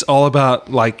it's all about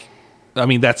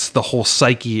that's the whole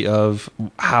psyche of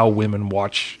how women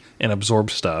watch and absorb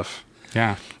stuff.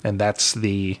 Yeah. And that's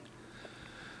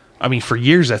for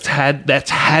years that's had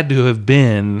to have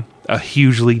been a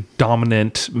hugely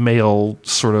dominant male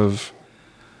sort of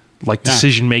like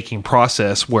decision making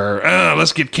process where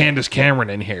let's get Candace Cameron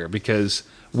in here because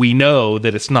we know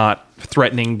that it's not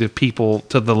threatening to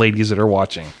the ladies that are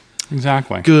watching.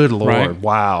 Exactly. Good Lord. Right?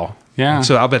 Wow. Yeah.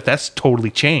 So I'll bet that's totally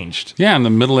changed. Yeah, and the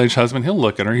middle-aged husband, he'll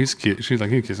look at her. He's cute. She's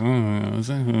like, he's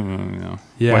Yeah.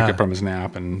 wake up from his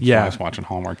nap and Yeah. he's watching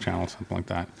Hallmark Channel, something like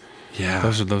that. Yeah.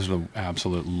 Those are the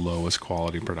absolute lowest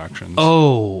quality productions.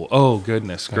 Oh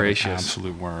goodness They're gracious.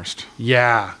 absolute worst.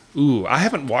 Yeah. Ooh, I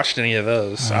haven't watched any of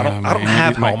those. I don't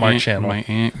have Hallmark Channel. My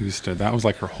aunt used to. That was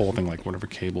like her whole thing. Like whatever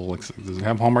cable. Like, does it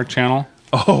have Hallmark Channel?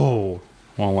 Oh.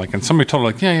 Well, like, and somebody told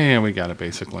her like, yeah, we got it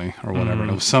basically, or whatever.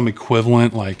 And it was some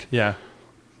equivalent, like, Yeah.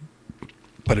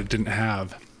 but it didn't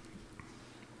have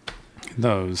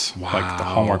those like the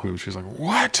Wow. Hallmark movies. She's like,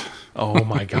 what? Oh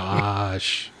my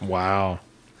gosh. Wow.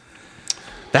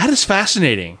 That is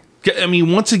fascinating. I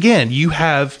mean, once again, you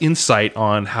have insight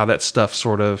on how that stuff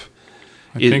sort of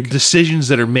think- decisions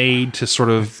that are made to sort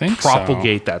of think so.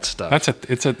 propagate that stuff.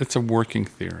 It's a working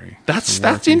theory. That's It's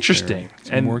a working interesting. theory.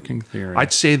 It's a working theory.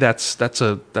 I'd say that's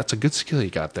a good skill you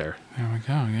got there. There we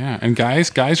go. Yeah, and guys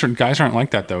aren't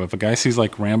like that though. If a guy sees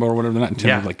like Rambo or whatever, they're not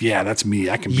intimidated. Yeah. Like, yeah, that's me.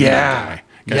 I can be Yeah. that guy.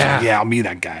 Guys are like, Yeah. I'll be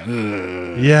that guy.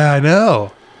 Ugh. Yeah, I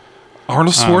know.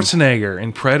 Arnold Schwarzenegger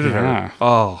in Predator. yeah.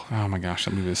 Oh, Oh my gosh,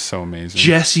 that movie is so amazing.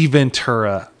 Jesse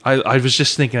Ventura. I was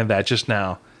just thinking of that just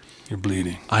now. You're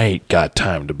bleeding. I ain't got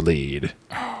time to bleed.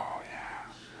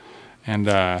 And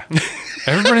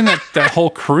everybody in that whole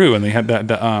crew, and they had that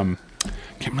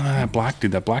can't remember that black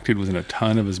dude. That black dude was in a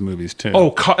ton of his movies too.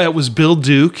 Oh, it was Bill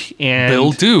Duke and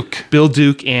Bill Duke. Bill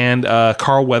Duke and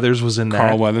Carl Weathers was in that.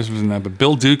 Carl Weathers was in that, but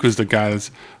Bill Duke was the guy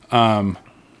that's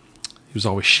He was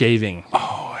always shaving.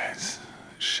 always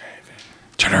shaving.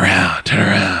 Turn around, turn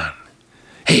around.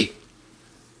 Hey,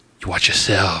 you watch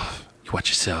yourself. You watch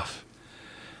yourself.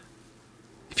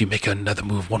 If you make another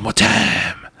move one more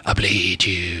time, I'll bleed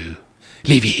you.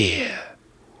 Leave you here.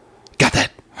 Got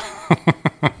that?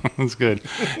 That's good.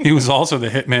 He was also the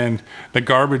hitman, the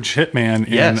garbage hitman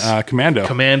in Yes. Commando.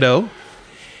 Commando.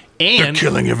 And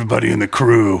Killing everybody in the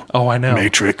crew. oh, I know.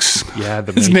 Matrix. Yeah,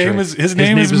 the His Matrix.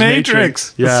 name is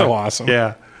Matrix. Yeah, That's so awesome.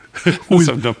 Yeah. That's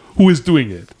so dumb. Who is doing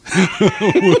it?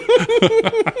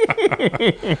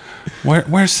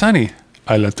 Where's Sonny?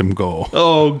 I let them go.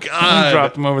 Oh I God!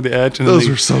 dropped him over the edge. And Those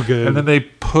then were so good. And then they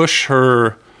push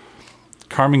her.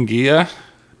 Carmen Gia.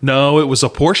 No, it was a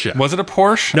Porsche. Was it a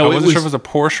Porsche? No, I it wasn't was- sure if it was a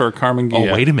Porsche or a Carmen Oh,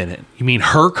 Gia. wait a minute. You mean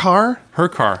her car Her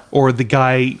car. or the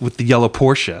guy with the yellow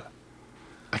Porsche?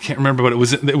 I can't remember, but it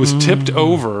was tipped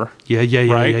over. Yeah, Right?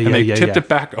 yeah, and they yeah, tipped yeah. it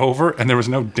back over, and there was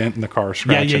no dent in the car Yeah,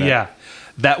 scratching yeah. it.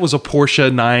 That was a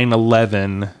Porsche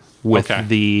 911 with Okay.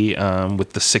 the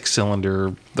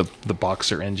 6-cylinder, the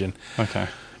boxer engine. Okay.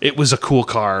 It was a cool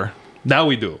car. Now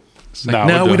we do. It's like, Now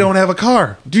now we we do. don't have a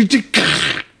car.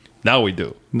 Now we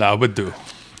do. No, but do.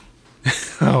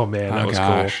 Oh man, that Oh, was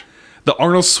gosh. cool. The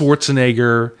Arnold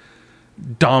Schwarzenegger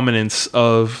dominance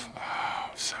of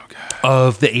So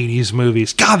good. the 80s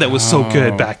movies. God, that was so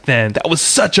good back then. That was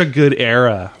such a good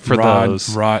era for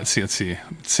those. Let's see.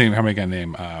 How many got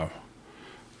name?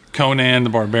 Conan the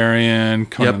Barbarian,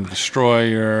 Conan Yep. the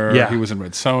Destroyer. Yeah. He was in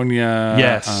Red Sonja.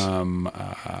 Yes.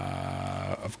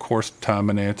 Of course,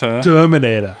 Terminator.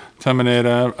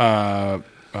 Terminator.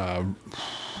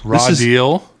 Raw This is-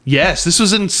 Deal. Yes, this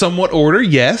was in somewhat order.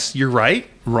 Yes, you're right.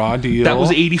 Raw Deal. That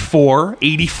was 84.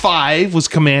 85 was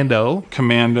Commando.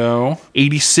 Commando.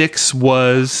 86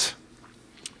 was...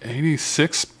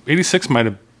 86. 86 might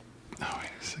have. Oh,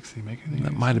 86. Did he make anything?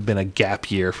 That might have been a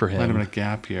gap year for Might have been him. a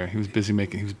gap year. He was busy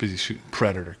shooting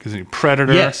Predator. Because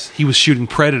Predator. Yes, he was shooting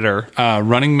Predator.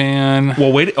 Running Man.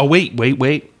 Well,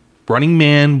 wait. Running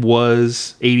Man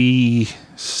was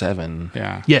 87.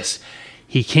 Yeah. Yes.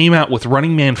 He came out with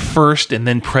Running Man first, and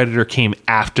then Predator came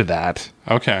after that.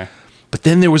 Okay. But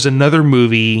then there was another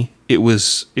movie. It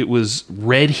was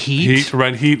Red Heat.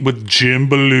 Red Heat with Jim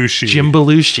Belushi. Jim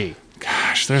Belushi.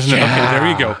 Gosh, there's okay. There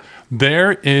you go.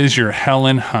 There is your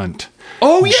Helen Hunt.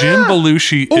 Oh, yeah. Jim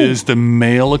Belushi is the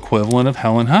male equivalent of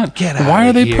Helen Hunt. Get Why outta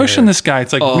are they here. pushing this guy?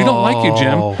 It's like, we don't like you,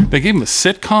 Oh. Jim. They gave him a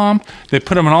sitcom. They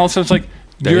put him in all this stuff. It's like,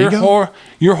 There you go.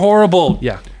 you're horrible.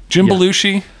 Yeah. Jim Yeah.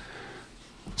 Belushi,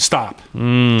 stop.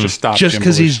 Just stop. Just Jim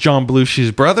because Belushi. he's John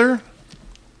Belushi's brother?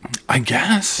 I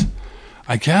guess.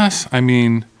 I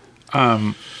mean,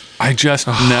 I just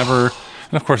never.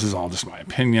 And of course, it's all just my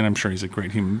opinion. I'm sure he's a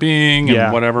great human being and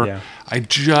Yeah, whatever. yeah. I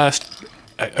just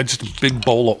a big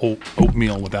bowl of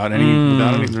oatmeal without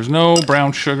any. There's no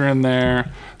brown sugar in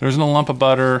there. There's no lump of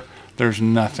butter. There's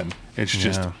nothing. It's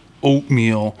just Yeah.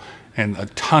 oatmeal and a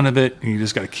ton of it, and you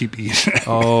just got to keep eating it.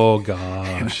 Oh, And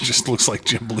gosh. it just looks like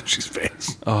Jim Belushi's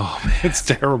face. Oh, man. It's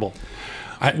terrible.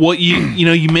 Well,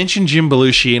 you mentioned Jim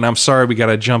Belushi, and I'm sorry we got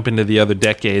to jump into the other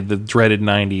decade, the dreaded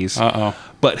 90s.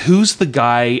 But who's the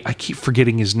guy? I keep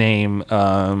forgetting his name.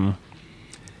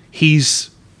 He's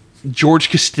George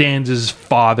Costanza's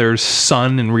father's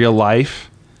son in real life.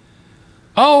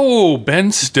 Oh,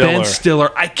 Ben Stiller. Ben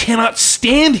Stiller. I cannot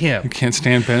stand him. You can't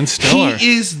stand Ben Stiller.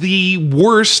 He is the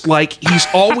worst. Like, he's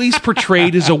always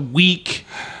portrayed as a weak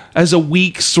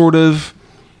sort of.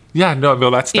 Yeah, no,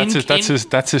 Bill, that's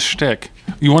his shtick.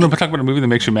 You want to talk about a movie that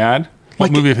makes you mad?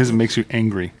 What movie of his that makes you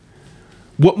angry?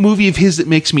 What movie of his that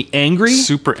makes me angry?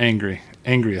 Super angry.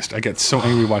 Angriest. I get so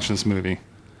angry watching this movie.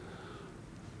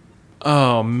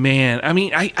 Oh man. I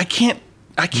mean, I can't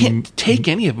take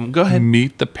any of them. Go ahead.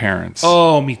 Meet the Parents.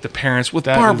 Oh, Meet the Parents with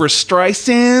Barbara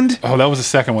Streisand. Oh, that was the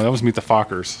second one. That was Meet the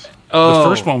Fockers. Oh. The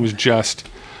first one was just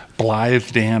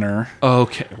Blythe Danner.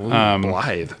 Okay.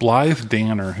 Blythe. Blythe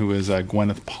Danner, who is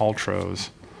Gwyneth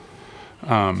Paltrow's.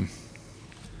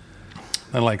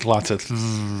 They like lots of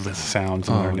sounds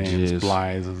in their names. Geez.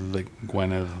 Blythe, like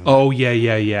Gwyneth. Oh, yeah.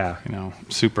 You know,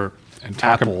 super. And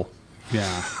Apple.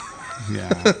 Yeah.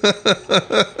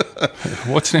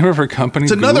 What's the name of her company?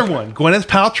 It's another one. Gwyneth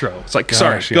Paltrow. It's like, Gosh,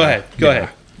 sorry. Go ahead. Go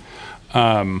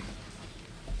ahead.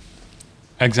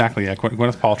 Exactly. Yeah.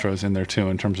 Gwyneth Paltrow is in there too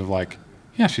in terms of like,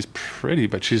 yeah, she's pretty,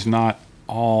 but she's not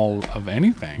all of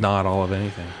anything. Not all of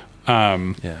anything.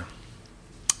 Yeah.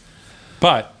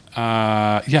 But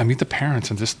Meet the Parents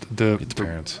and just the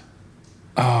Parents.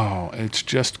 Oh, it's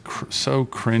just so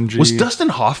cringy. Was Dustin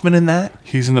Hoffman in that?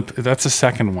 He's in that's the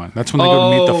second one. That's when they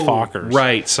go to Meet the Fockers.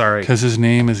 Right, sorry. Because his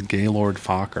name is Gaylord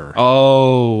Fokker.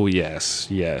 Oh, yes.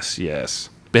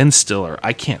 Ben Stiller.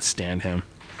 I can't stand him.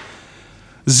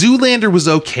 Zoolander was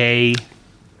okay.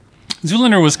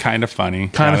 Zoolander was kind of funny.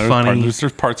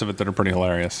 There's parts of it that are pretty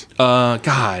hilarious.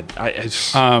 God. I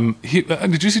just...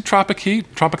 did you see Tropic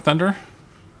Heat? Tropic Thunder?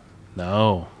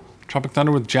 No. Tropic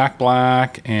Thunder with Jack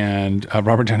Black and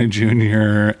Robert Downey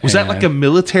Jr. Was that like a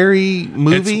military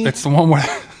movie? It's the one where...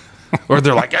 or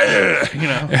they're like, you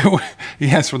know.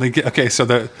 Yes, where they get... Okay, so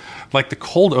the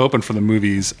cold open for the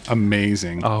movie's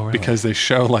amazing. Oh, really? Because they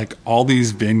show like all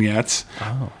these vignettes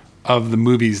of the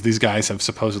movies these guys have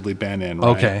supposedly been in,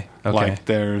 right? Okay. Like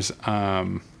there's...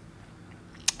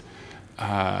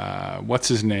 what's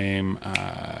his name?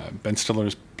 Ben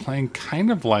Stiller's playing kind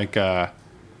of like a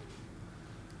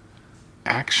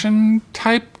action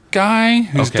type guy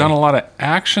who's done a lot of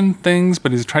action things,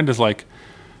 but he's tried to like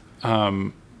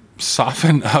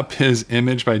soften up his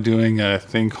image by doing a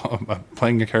thing called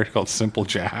playing a character called Simple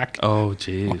Jack. Oh,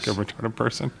 geez. Like a retarded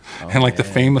person. And like the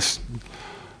famous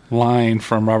line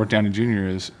from Robert Downey Jr.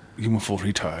 is, "You went full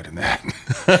retard in that."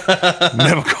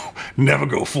 never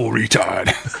go full retard.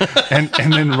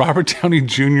 and then Robert Downey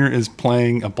Jr. is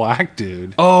playing a black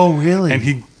dude. Oh, really? And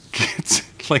he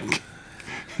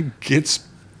gets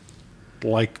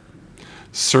like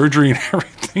surgery and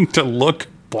everything to look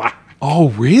black. Oh,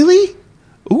 really?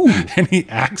 Ooh. And he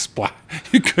acts black.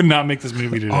 You could not make this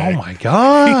movie today. Oh my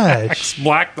gosh. He acts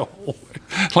black the whole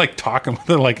way. Like talking with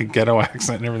like a ghetto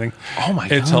accent and everything. Oh my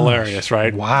god. It's hilarious,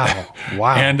 right? Wow.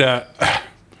 And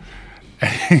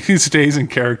he stays in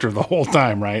character the whole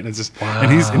time, right? It's just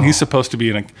and he's supposed to be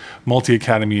a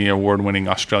multi-Academy Award-winning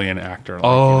Australian actor.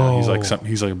 Like,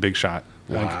 he's like a big shot.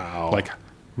 Wow. Like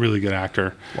really good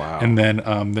actor. Wow. And then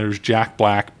there's Jack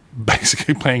Black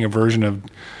basically playing a version of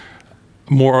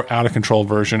more out of control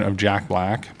version of Jack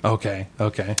Black. Okay.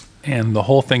 And the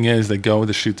whole thing is they go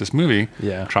to shoot this movie,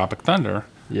 Yeah. Tropic Thunder.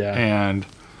 Yeah. And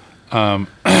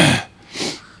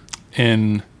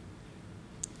in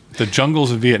the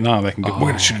jungles of Vietnam, they can go, we're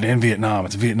going to shoot it in Vietnam.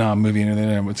 It's a Vietnam movie and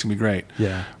everything. It's going to be great.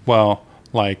 Yeah. Well,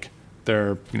 like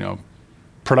their,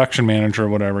 production manager or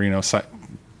whatever,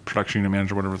 production unit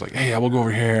manager or whatever, was like, hey, we'll go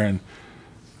over here and,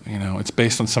 it's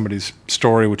based on somebody's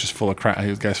story, which is full of crap.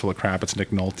 This guy's full of crap. It's Nick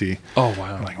Nolte. Oh,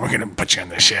 wow. I'm like, we're going to put you in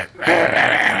this shit.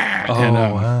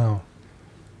 Wow.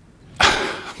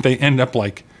 They end up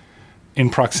like in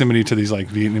proximity to these like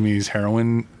Vietnamese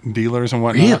heroin dealers and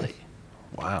whatnot. Really?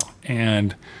 Wow.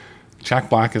 And Jack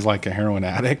Black is like a heroin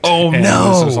addict. Oh, and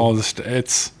no. There's all this.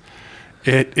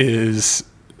 It is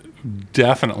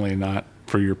definitely not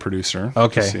for your producer.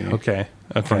 Okay. To see Okay.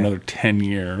 For another 10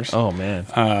 years. Oh, man.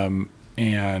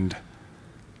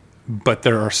 But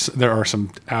there are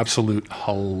some absolute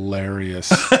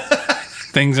hilarious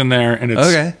things in there, and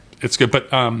it's good. But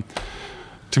to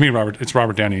me, Robert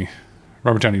Downey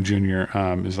Jr.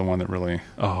 Is the one that really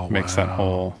makes that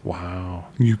whole. Wow.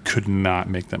 You could not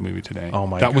make that movie today. Oh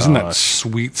my! That was in that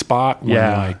sweet spot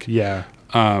when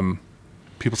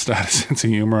people still had a sense of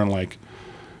humor and like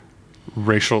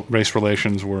race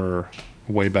relations were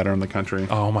way better in the country.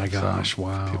 Oh my gosh! So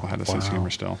Wow. people had a sense of humor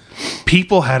still.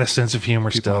 People had a sense of humor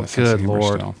People still. had a sense of Good humor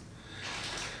Lord. still.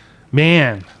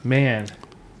 Man.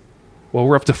 Well,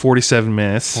 we're up to 47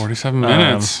 minutes. 47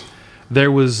 minutes.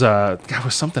 There was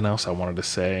something else I wanted to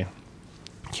say.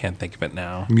 Can't think of it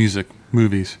now. Music,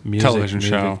 movies, television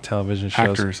show, television shows.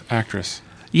 actors, actress.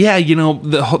 Yeah,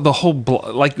 the whole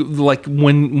like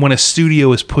when a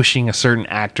studio is pushing a certain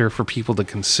actor for people to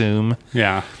consume.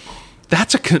 Yeah.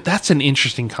 That's an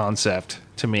interesting concept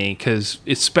to me, because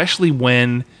especially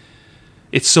when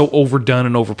it's so overdone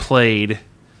and overplayed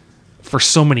for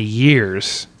so many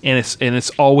years, and it's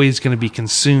always going to be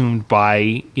consumed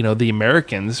by the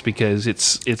Americans, because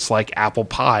it's like apple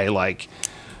pie, like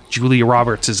Julia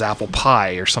Roberts is apple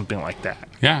pie or something like that.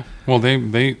 Yeah. Well,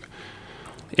 they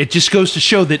It just goes to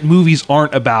show that movies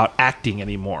aren't about acting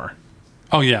anymore.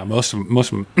 Oh yeah, most of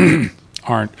them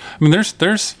aren't. I mean, that's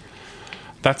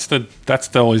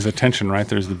always the tension, right?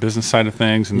 There's the business side of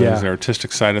things, and there's the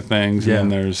artistic side of things, and then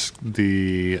there's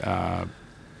the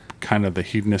kind of the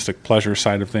hedonistic pleasure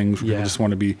side of things. People just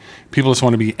want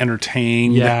to be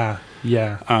entertained. Yeah.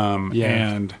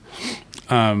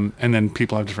 And then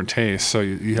people have different tastes, so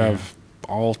you have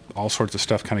all sorts of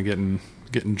stuff kind of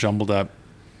getting jumbled up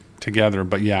together.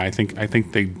 But yeah, I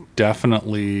think they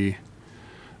definitely,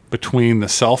 between the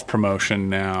self promotion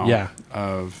now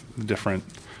of the different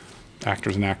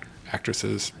actors and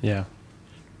actresses,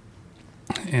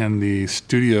 and the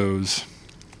studios,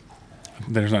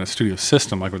 there's not a studio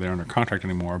system like where they're under contract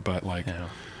anymore, but like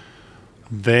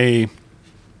they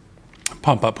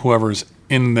pump up whoever's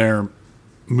in their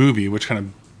movie, which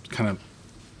kind of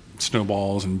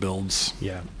snowballs and builds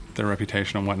their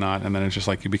reputation and whatnot, and then it's just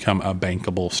like you become a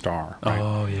bankable star. Right?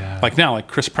 Oh yeah. Like now, like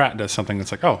Chris Pratt does something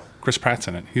that's like, oh, Chris Pratt's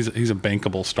in it. He's a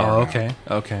bankable star. Oh, now.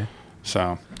 okay.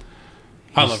 So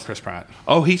I love Chris Pratt.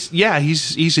 Oh, he's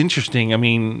interesting. I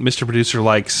mean, Mr. Producer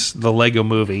likes the Lego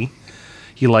Movie.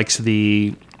 He likes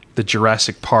the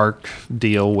Jurassic Park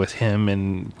deal with him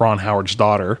and Ron Howard's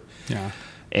daughter. Yeah.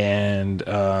 And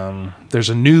there's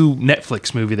a new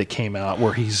Netflix movie that came out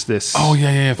where he's this. Oh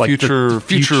yeah. like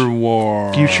Future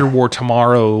War. Future War,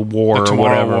 Tomorrow War, The or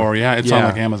Tomorrow whatever. War. Yeah, it's on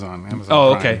like Amazon.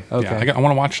 Oh, Prime. okay. Yeah, I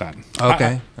want to watch that.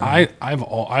 Okay.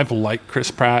 I've liked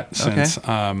Chris Pratt since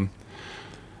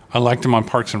I liked him on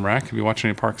Parks and Rec. Have you watched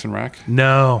any Parks and Rec?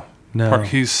 No.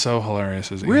 He's so hilarious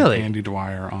as Really? Andy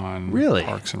Dwyer on Really?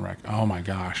 Parks and Rec. Oh my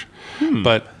gosh.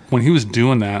 But when he was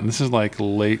doing that, and this is like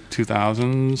late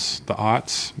 2000s, the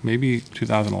aughts, maybe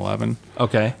 2011.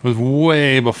 Okay. It was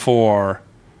way before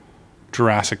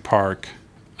Jurassic Park.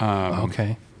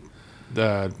 Okay.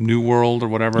 The New World or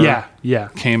whatever. Yeah.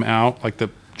 Came out, like the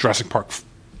Jurassic Park,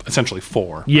 essentially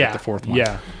 4. Yeah. Like the fourth one.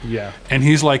 Yeah. And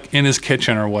he's like in his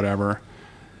kitchen or whatever,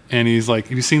 and he's like,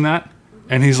 "Have you seen that?"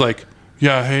 And he's like,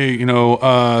 "Yeah, hey,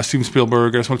 Steven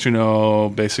Spielberg, I just want you to know,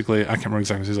 basically, I can't remember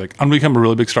exactly. He's like, I'm going to become a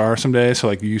really big star someday, so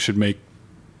like you should make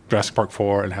Jurassic Park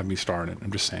 4 and have me star in it.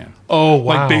 I'm just saying." Oh,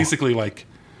 wow. Like basically like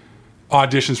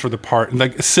auditions for the part,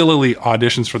 like sillily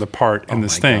auditions for the part in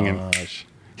this thing. And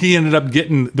he ended up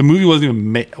getting, the movie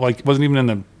wasn't even in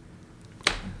the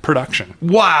production.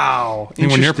 Wow.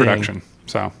 Anywhere near production.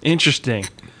 So Interesting.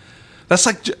 That's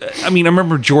like, I mean, I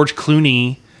remember George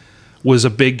Clooney was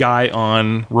a big guy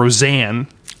on Roseanne,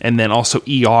 and then also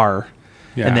ER,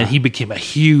 and then he became a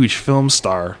huge film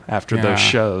star after those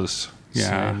shows.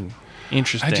 Yeah. So,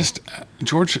 interesting.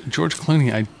 George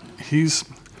Clooney, he's,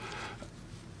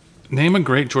 name a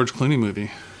great George Clooney movie.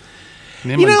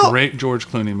 Name a great George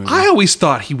Clooney movie. I always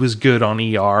thought he was good on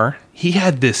ER. He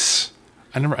had this.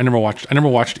 I never watched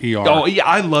ER. Oh yeah,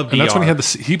 I loved and ER. that's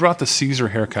when he brought the Caesar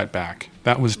haircut back.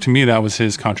 That was, to me, that was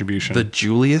his contribution. The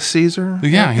Julius Caesar.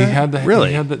 Yeah, haircut?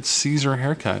 he had that Caesar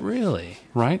haircut. Really?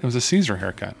 Right? It was a Caesar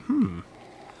haircut.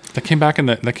 That came back in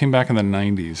the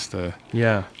 90s.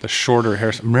 The shorter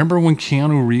hair. Remember when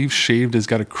Keanu Reeves shaved his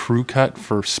got a crew cut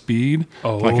for Speed?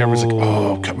 Oh. Like everyone's like,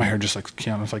 "Oh, cut my hair just like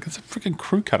Keanu." I was like, "It's a freaking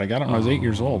crew cut. I got it when I was 8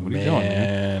 years old. What are you doing,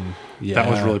 man?" Yeah. That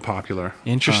was really popular.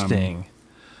 Interesting.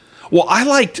 Well, I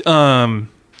liked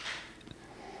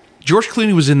George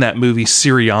Clooney was in that movie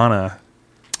Syriana.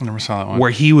 I never saw that one.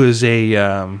 Where he was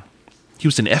an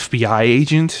FBI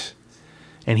agent,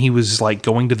 and he was like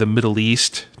going to the Middle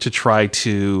East to try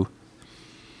to,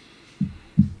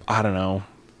 I don't know.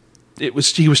 He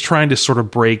was trying to sort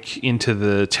of break into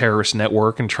the terrorist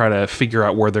network and try to figure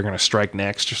out where they're going to strike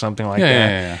next or something like that.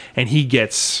 Yeah. And he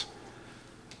gets,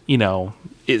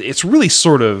 it's really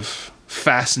sort of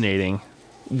fascinating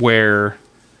where,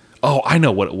 I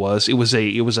know what it was. It was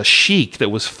a sheik that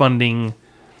was funding.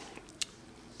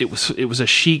 It was a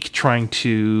sheik trying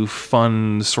to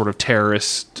fund sort of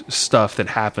terrorist stuff that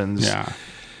happens. Yeah.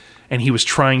 and he was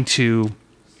trying to,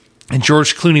 and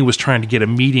George Clooney was trying to get a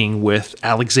meeting with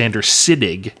Alexander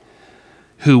Siddig,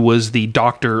 who was the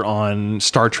doctor on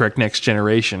Star Trek Next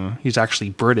Generation. He's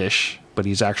actually British, but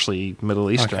he's actually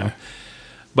Middle Eastern. Okay.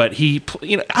 But he,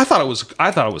 I thought it was cool.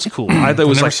 I thought it was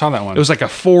never like, saw that one. It was like a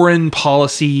foreign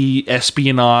policy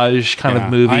espionage kind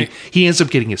of movie. He ends up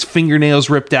getting his fingernails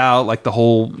ripped out, like the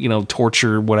whole,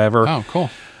 torture, whatever. Oh, cool.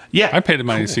 Yeah, I paid the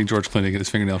money to see George Clooney get his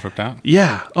fingernails ripped out.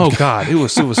 Yeah. Oh God, it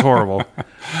was horrible.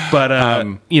 But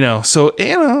so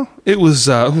it was.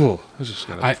 I just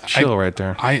got a chill right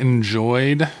there. I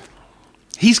enjoyed.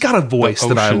 He's got a voice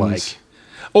that I like. Oceans.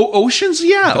 Oh, Oceans,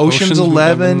 yeah. Oceans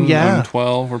 11, yeah.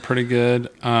 12 were pretty good.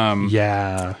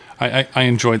 Yeah. I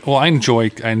enjoyed. Well, I enjoy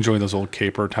those old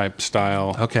caper type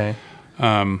style. Okay.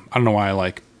 I don't know why I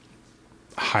like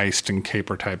heist and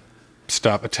caper type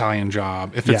stuff. Italian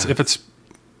Job. If it's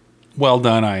well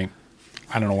done, I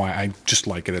don't know why I just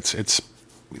like it. It's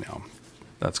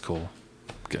That's cool.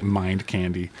 mind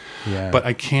candy. Yeah. But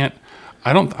I can't.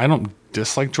 I don't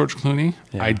dislike George Clooney.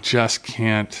 Yeah. I just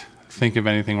can't think of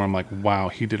anything where I'm like, wow,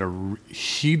 he did a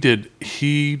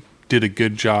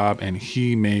good job and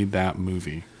he made that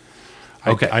movie.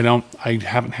 Okay. I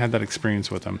haven't had that experience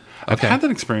with him. I've had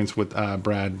that experience with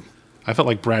Brad. I felt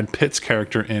like Brad Pitt's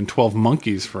character in 12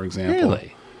 Monkeys, for example.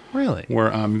 Really?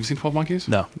 Where have you seen 12 Monkeys?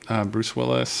 No. Bruce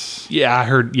Willis. Yeah, I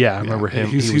heard. Yeah, I remember him.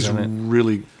 He's in it.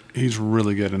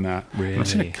 really good in that. Really? I'm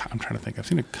trying to think. I've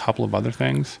seen a couple of other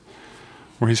things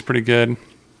where he's pretty good.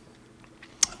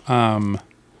 You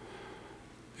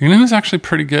know who's actually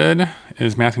pretty good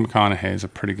is Matthew McConaughey. Is a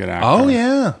pretty good actor. Oh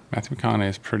yeah, Matthew McConaughey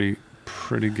is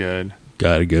pretty good.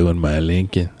 Gotta go in my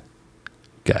Lincoln.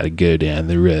 Gotta go down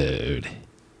the road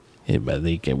in my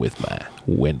Lincoln with my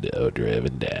window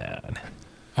driven down.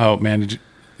 Oh man, did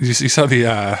you saw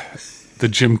the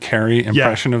Jim Carrey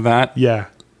impression of that? Yeah,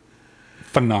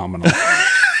 phenomenal.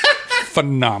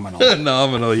 Phenomenal.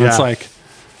 Yeah, it's like,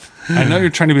 I know you're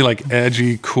trying to be like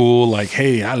edgy, cool, like,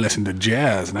 hey, I listen to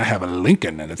jazz and I have a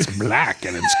Lincoln and it's black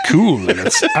and it's cool and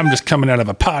I'm just coming out of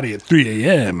a party at 3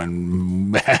 a.m.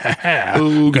 and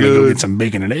I'm gonna go get some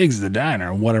bacon and eggs at the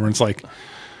diner or whatever. It's like,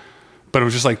 but it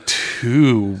was just like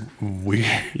too weird.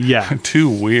 Yeah, too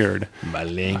weird. My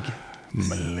Lincoln.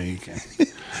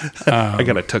 I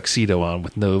got a tuxedo on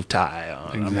with no tie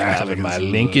on. I'm having my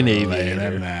Lincoln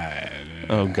Aviator.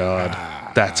 Oh God,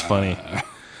 that's funny.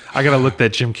 I gotta look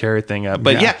that Jim Carrey thing up.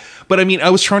 But I mean, I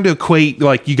was trying to equate,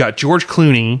 like, you got George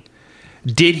Clooney.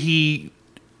 Did he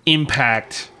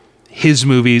impact his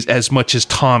movies as much as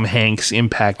Tom Hanks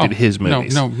impacted his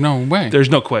movies? No way. There's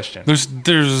no question. You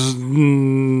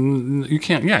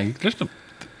can't. Yeah,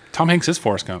 Tom Hanks is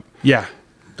Forrest Gump. Yeah.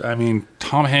 I mean,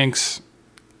 Tom Hanks,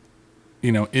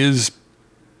 is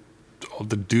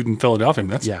the dude in Philadelphia.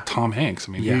 That's Tom Hanks.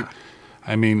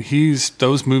 I mean,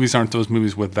 those movies aren't those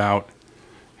movies without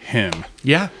him.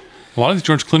 Yeah. A lot of these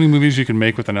George Clooney movies you could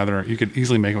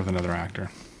easily make it with another actor.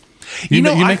 You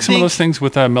make some of those things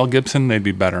with Mel Gibson, they'd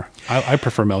be better. I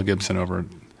prefer Mel Gibson over.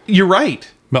 You're right.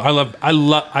 But I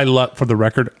love, for the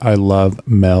record, I love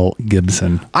Mel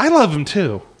Gibson. I love him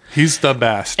too. He's the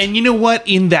best. And you know what?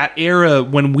 In that era,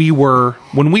 when we were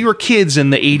kids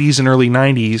in the 80s and early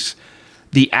 90s,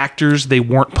 the actors, they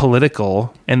weren't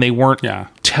political and they weren't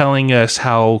telling us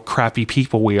how crappy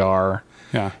people we are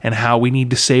and how we need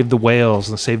to save the whales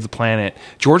and save the planet.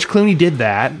 George Clooney did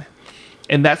that.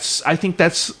 And I think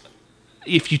that's,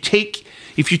 if you take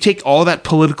all that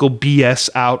political BS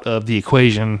out of the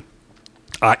equation,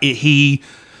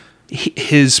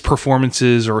 his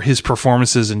performances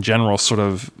in general sort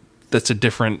of, that's a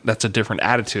different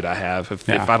attitude I have if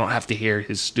I don't have to hear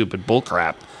his stupid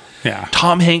bullcrap. Yeah.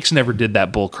 Tom Hanks never did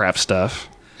that bullcrap stuff.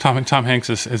 Tom Hanks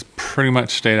is pretty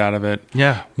much stayed out of it.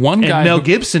 Yeah. And Mel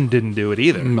Gibson didn't do it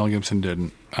either. Mel Gibson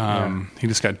didn't. He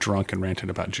just got drunk and ranted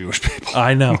about Jewish people.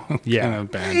 I know. Yeah. Kind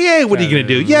of bad. Yeah, what are you going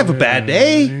to do? You have a bad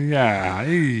day. Yeah.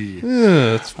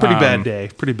 It's a pretty bad day.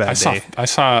 Pretty bad day. I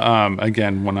saw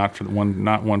again,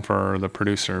 not one for the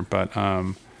producer, but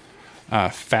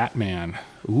Fat Man.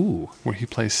 Ooh. Where he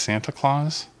plays Santa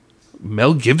Claus.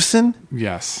 Mel Gibson?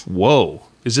 Yes. Whoa.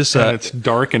 Is this it's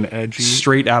dark and edgy,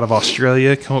 straight out of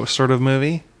Australia sort of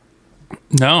movie?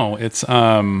 No, it's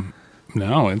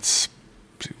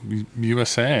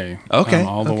USA. Okay,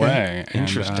 all the way.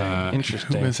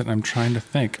 Interesting. Who is it? I'm trying to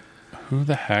think. Who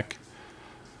the heck?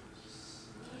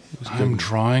 I'm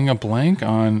drawing a blank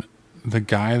on the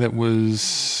guy that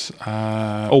was.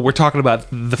 We're talking about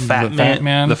the Fat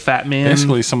Man. The Fat Man.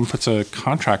 Basically, someone puts a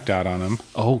contract out on him.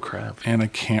 Oh crap! And I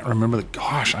can't remember.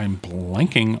 Gosh, I'm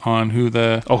blanking on who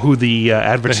the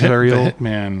adversarial the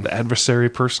hitman, the adversary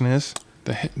person is.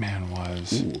 The hitman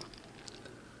was. Ooh.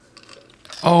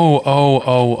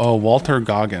 Walter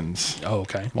Goggins. Oh,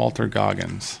 okay. Walter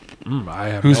Goggins. I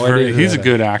have Who's no idea who he's a that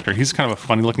good actor. He's kind of a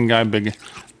funny looking guy,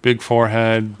 big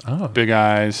forehead, big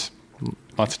eyes,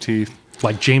 lots of teeth. is.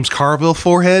 Like James Carville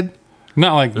forehead?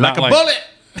 Not like Like not a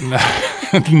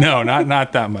bullet! No,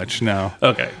 not that much. No.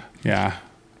 Okay. Yeah.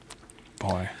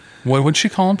 Boy, what would she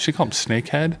call him? She called him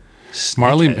Snakehead.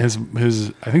 Marley, his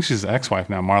I think she's his ex-wife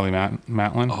now, Marley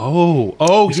Matlin.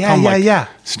 Oh, Just call him, like, yeah.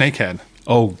 Snakehead.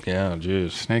 Oh, yeah,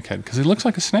 jeez. Snakehead, because he looks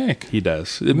like a snake. He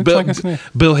does. looks like a snake.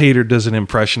 Bill Hader does an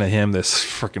impression of him that's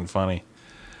freaking funny.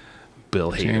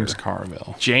 Bill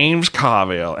Hader. James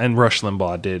Carville. And Rush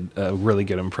Limbaugh did a really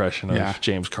good impression of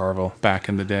James Carville Back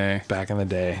in the day. back in the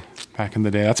day.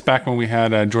 That's back when we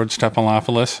had George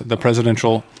Stephanopoulos, the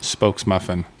presidential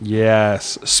spokesmuffin.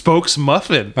 Yes. Spokes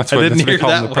Muffin. That's I what didn't they hear call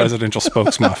him, that the one. presidential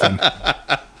spokesmuffin.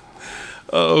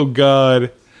 Oh,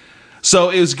 God. So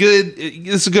it was good.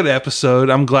 It's a good episode.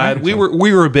 I'm glad we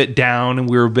were a bit down and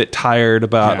we were a bit tired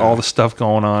about all the stuff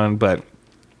going on, but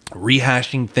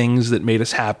rehashing things that made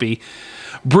us happy.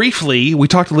 Briefly, we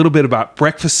talked a little bit about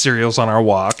breakfast cereals on our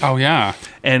walk. Oh, yeah.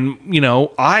 And,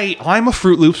 I'm a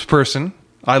Fruit Loops person.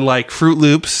 I like Fruit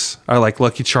Loops. I like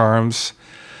Lucky Charms.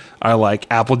 I like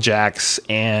Apple Jacks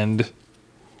and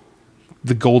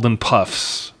the Golden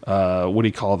Puffs. What do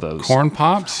you call those? Corn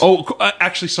Pops? Oh,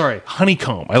 actually, sorry.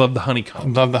 Honeycomb. I love the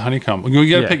honeycomb. Love the honeycomb.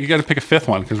 You gotta pick a fifth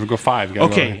one because we'll go five. You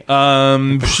gotta Okay.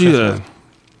 go,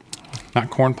 not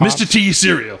Corn Pops. Mr. T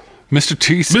cereal. Mr.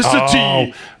 T. Mr.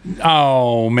 T.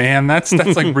 Oh man, that's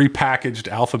like repackaged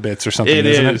alphabets or something. It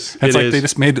isn't is. It? It's It like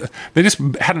is. they just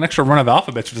had an extra run of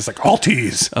alphabets, just like all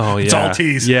T's. Oh, it's yeah. all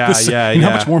T's. Yeah, You know yeah.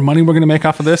 how much more money we're gonna make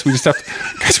off of this? We just have to.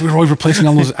 Guys, we're always replacing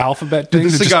all those alphabet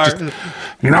things. The It cigar.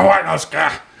 You know what,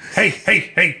 Oscar?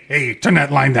 Hey, turn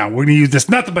that line down. We're going to use this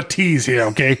nothing but T's here,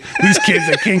 okay? These kids,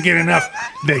 they can't get enough.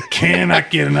 They cannot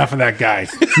get enough of that guy,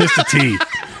 Mr. T.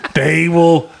 They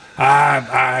will,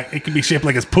 it can be shaped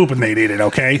like it's poop and they'd eat it,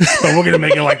 okay? But we're going to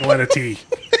make it like a letter T,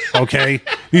 okay?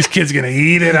 These kids are going to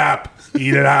eat it up.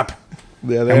 Yeah, And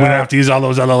we're going to have to use all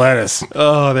those other letters.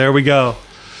 Oh, there we go.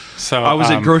 So I was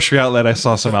at grocery outlet. I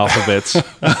saw some alphabets.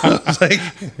 I was like,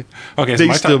 okay. they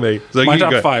So still made. So my you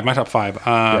top go. five. My top five.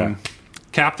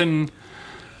 Captain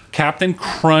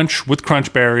Crunch with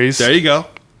Crunch Berries. There you go.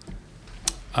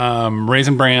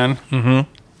 Raisin Bran.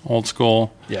 Old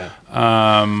school. Yeah.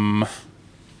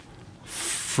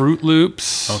 Fruit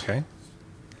Loops. Okay.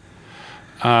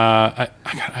 I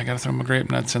gotta throw my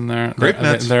grape nuts in there. Grape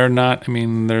nuts. They're not. I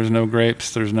mean, there's no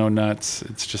grapes. There's no nuts.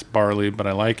 It's just barley, but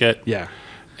I like it. Yeah.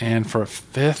 And for a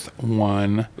fifth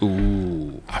one,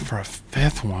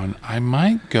 I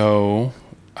might go.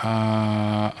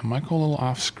 I might go a little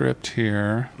off script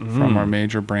here from our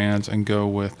major brands and go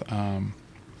with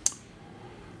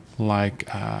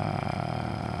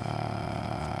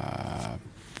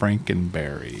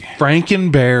Frankenberry.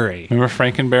 Frankenberry. Remember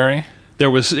Frankenberry? It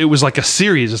was like a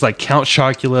series. It's like Count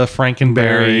Chocula,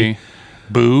 Frankenberry,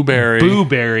 Boo Berry. Boo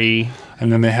Berry,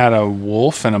 And then they had a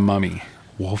wolf and a mummy.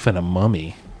 Wolf and a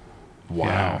Mummy.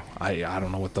 Wow. Yeah. I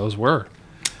don't know what those were.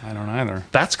 I don't either.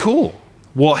 That's cool.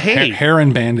 Well, hey. Hair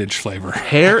and bandage flavor.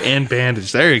 Hair and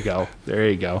bandage. There you go. There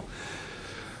you go.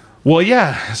 Well,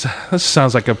 yeah, this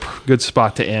sounds like a good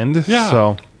spot to end. Yeah.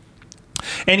 So,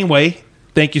 anyway,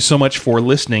 thank you so much for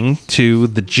listening to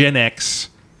the Gen X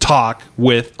Talk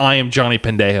with I am Johnny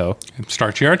Pendejo.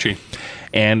 Starchy Archie.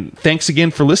 And thanks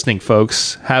again for listening,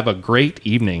 folks. Have a great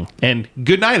evening. And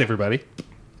good night, everybody.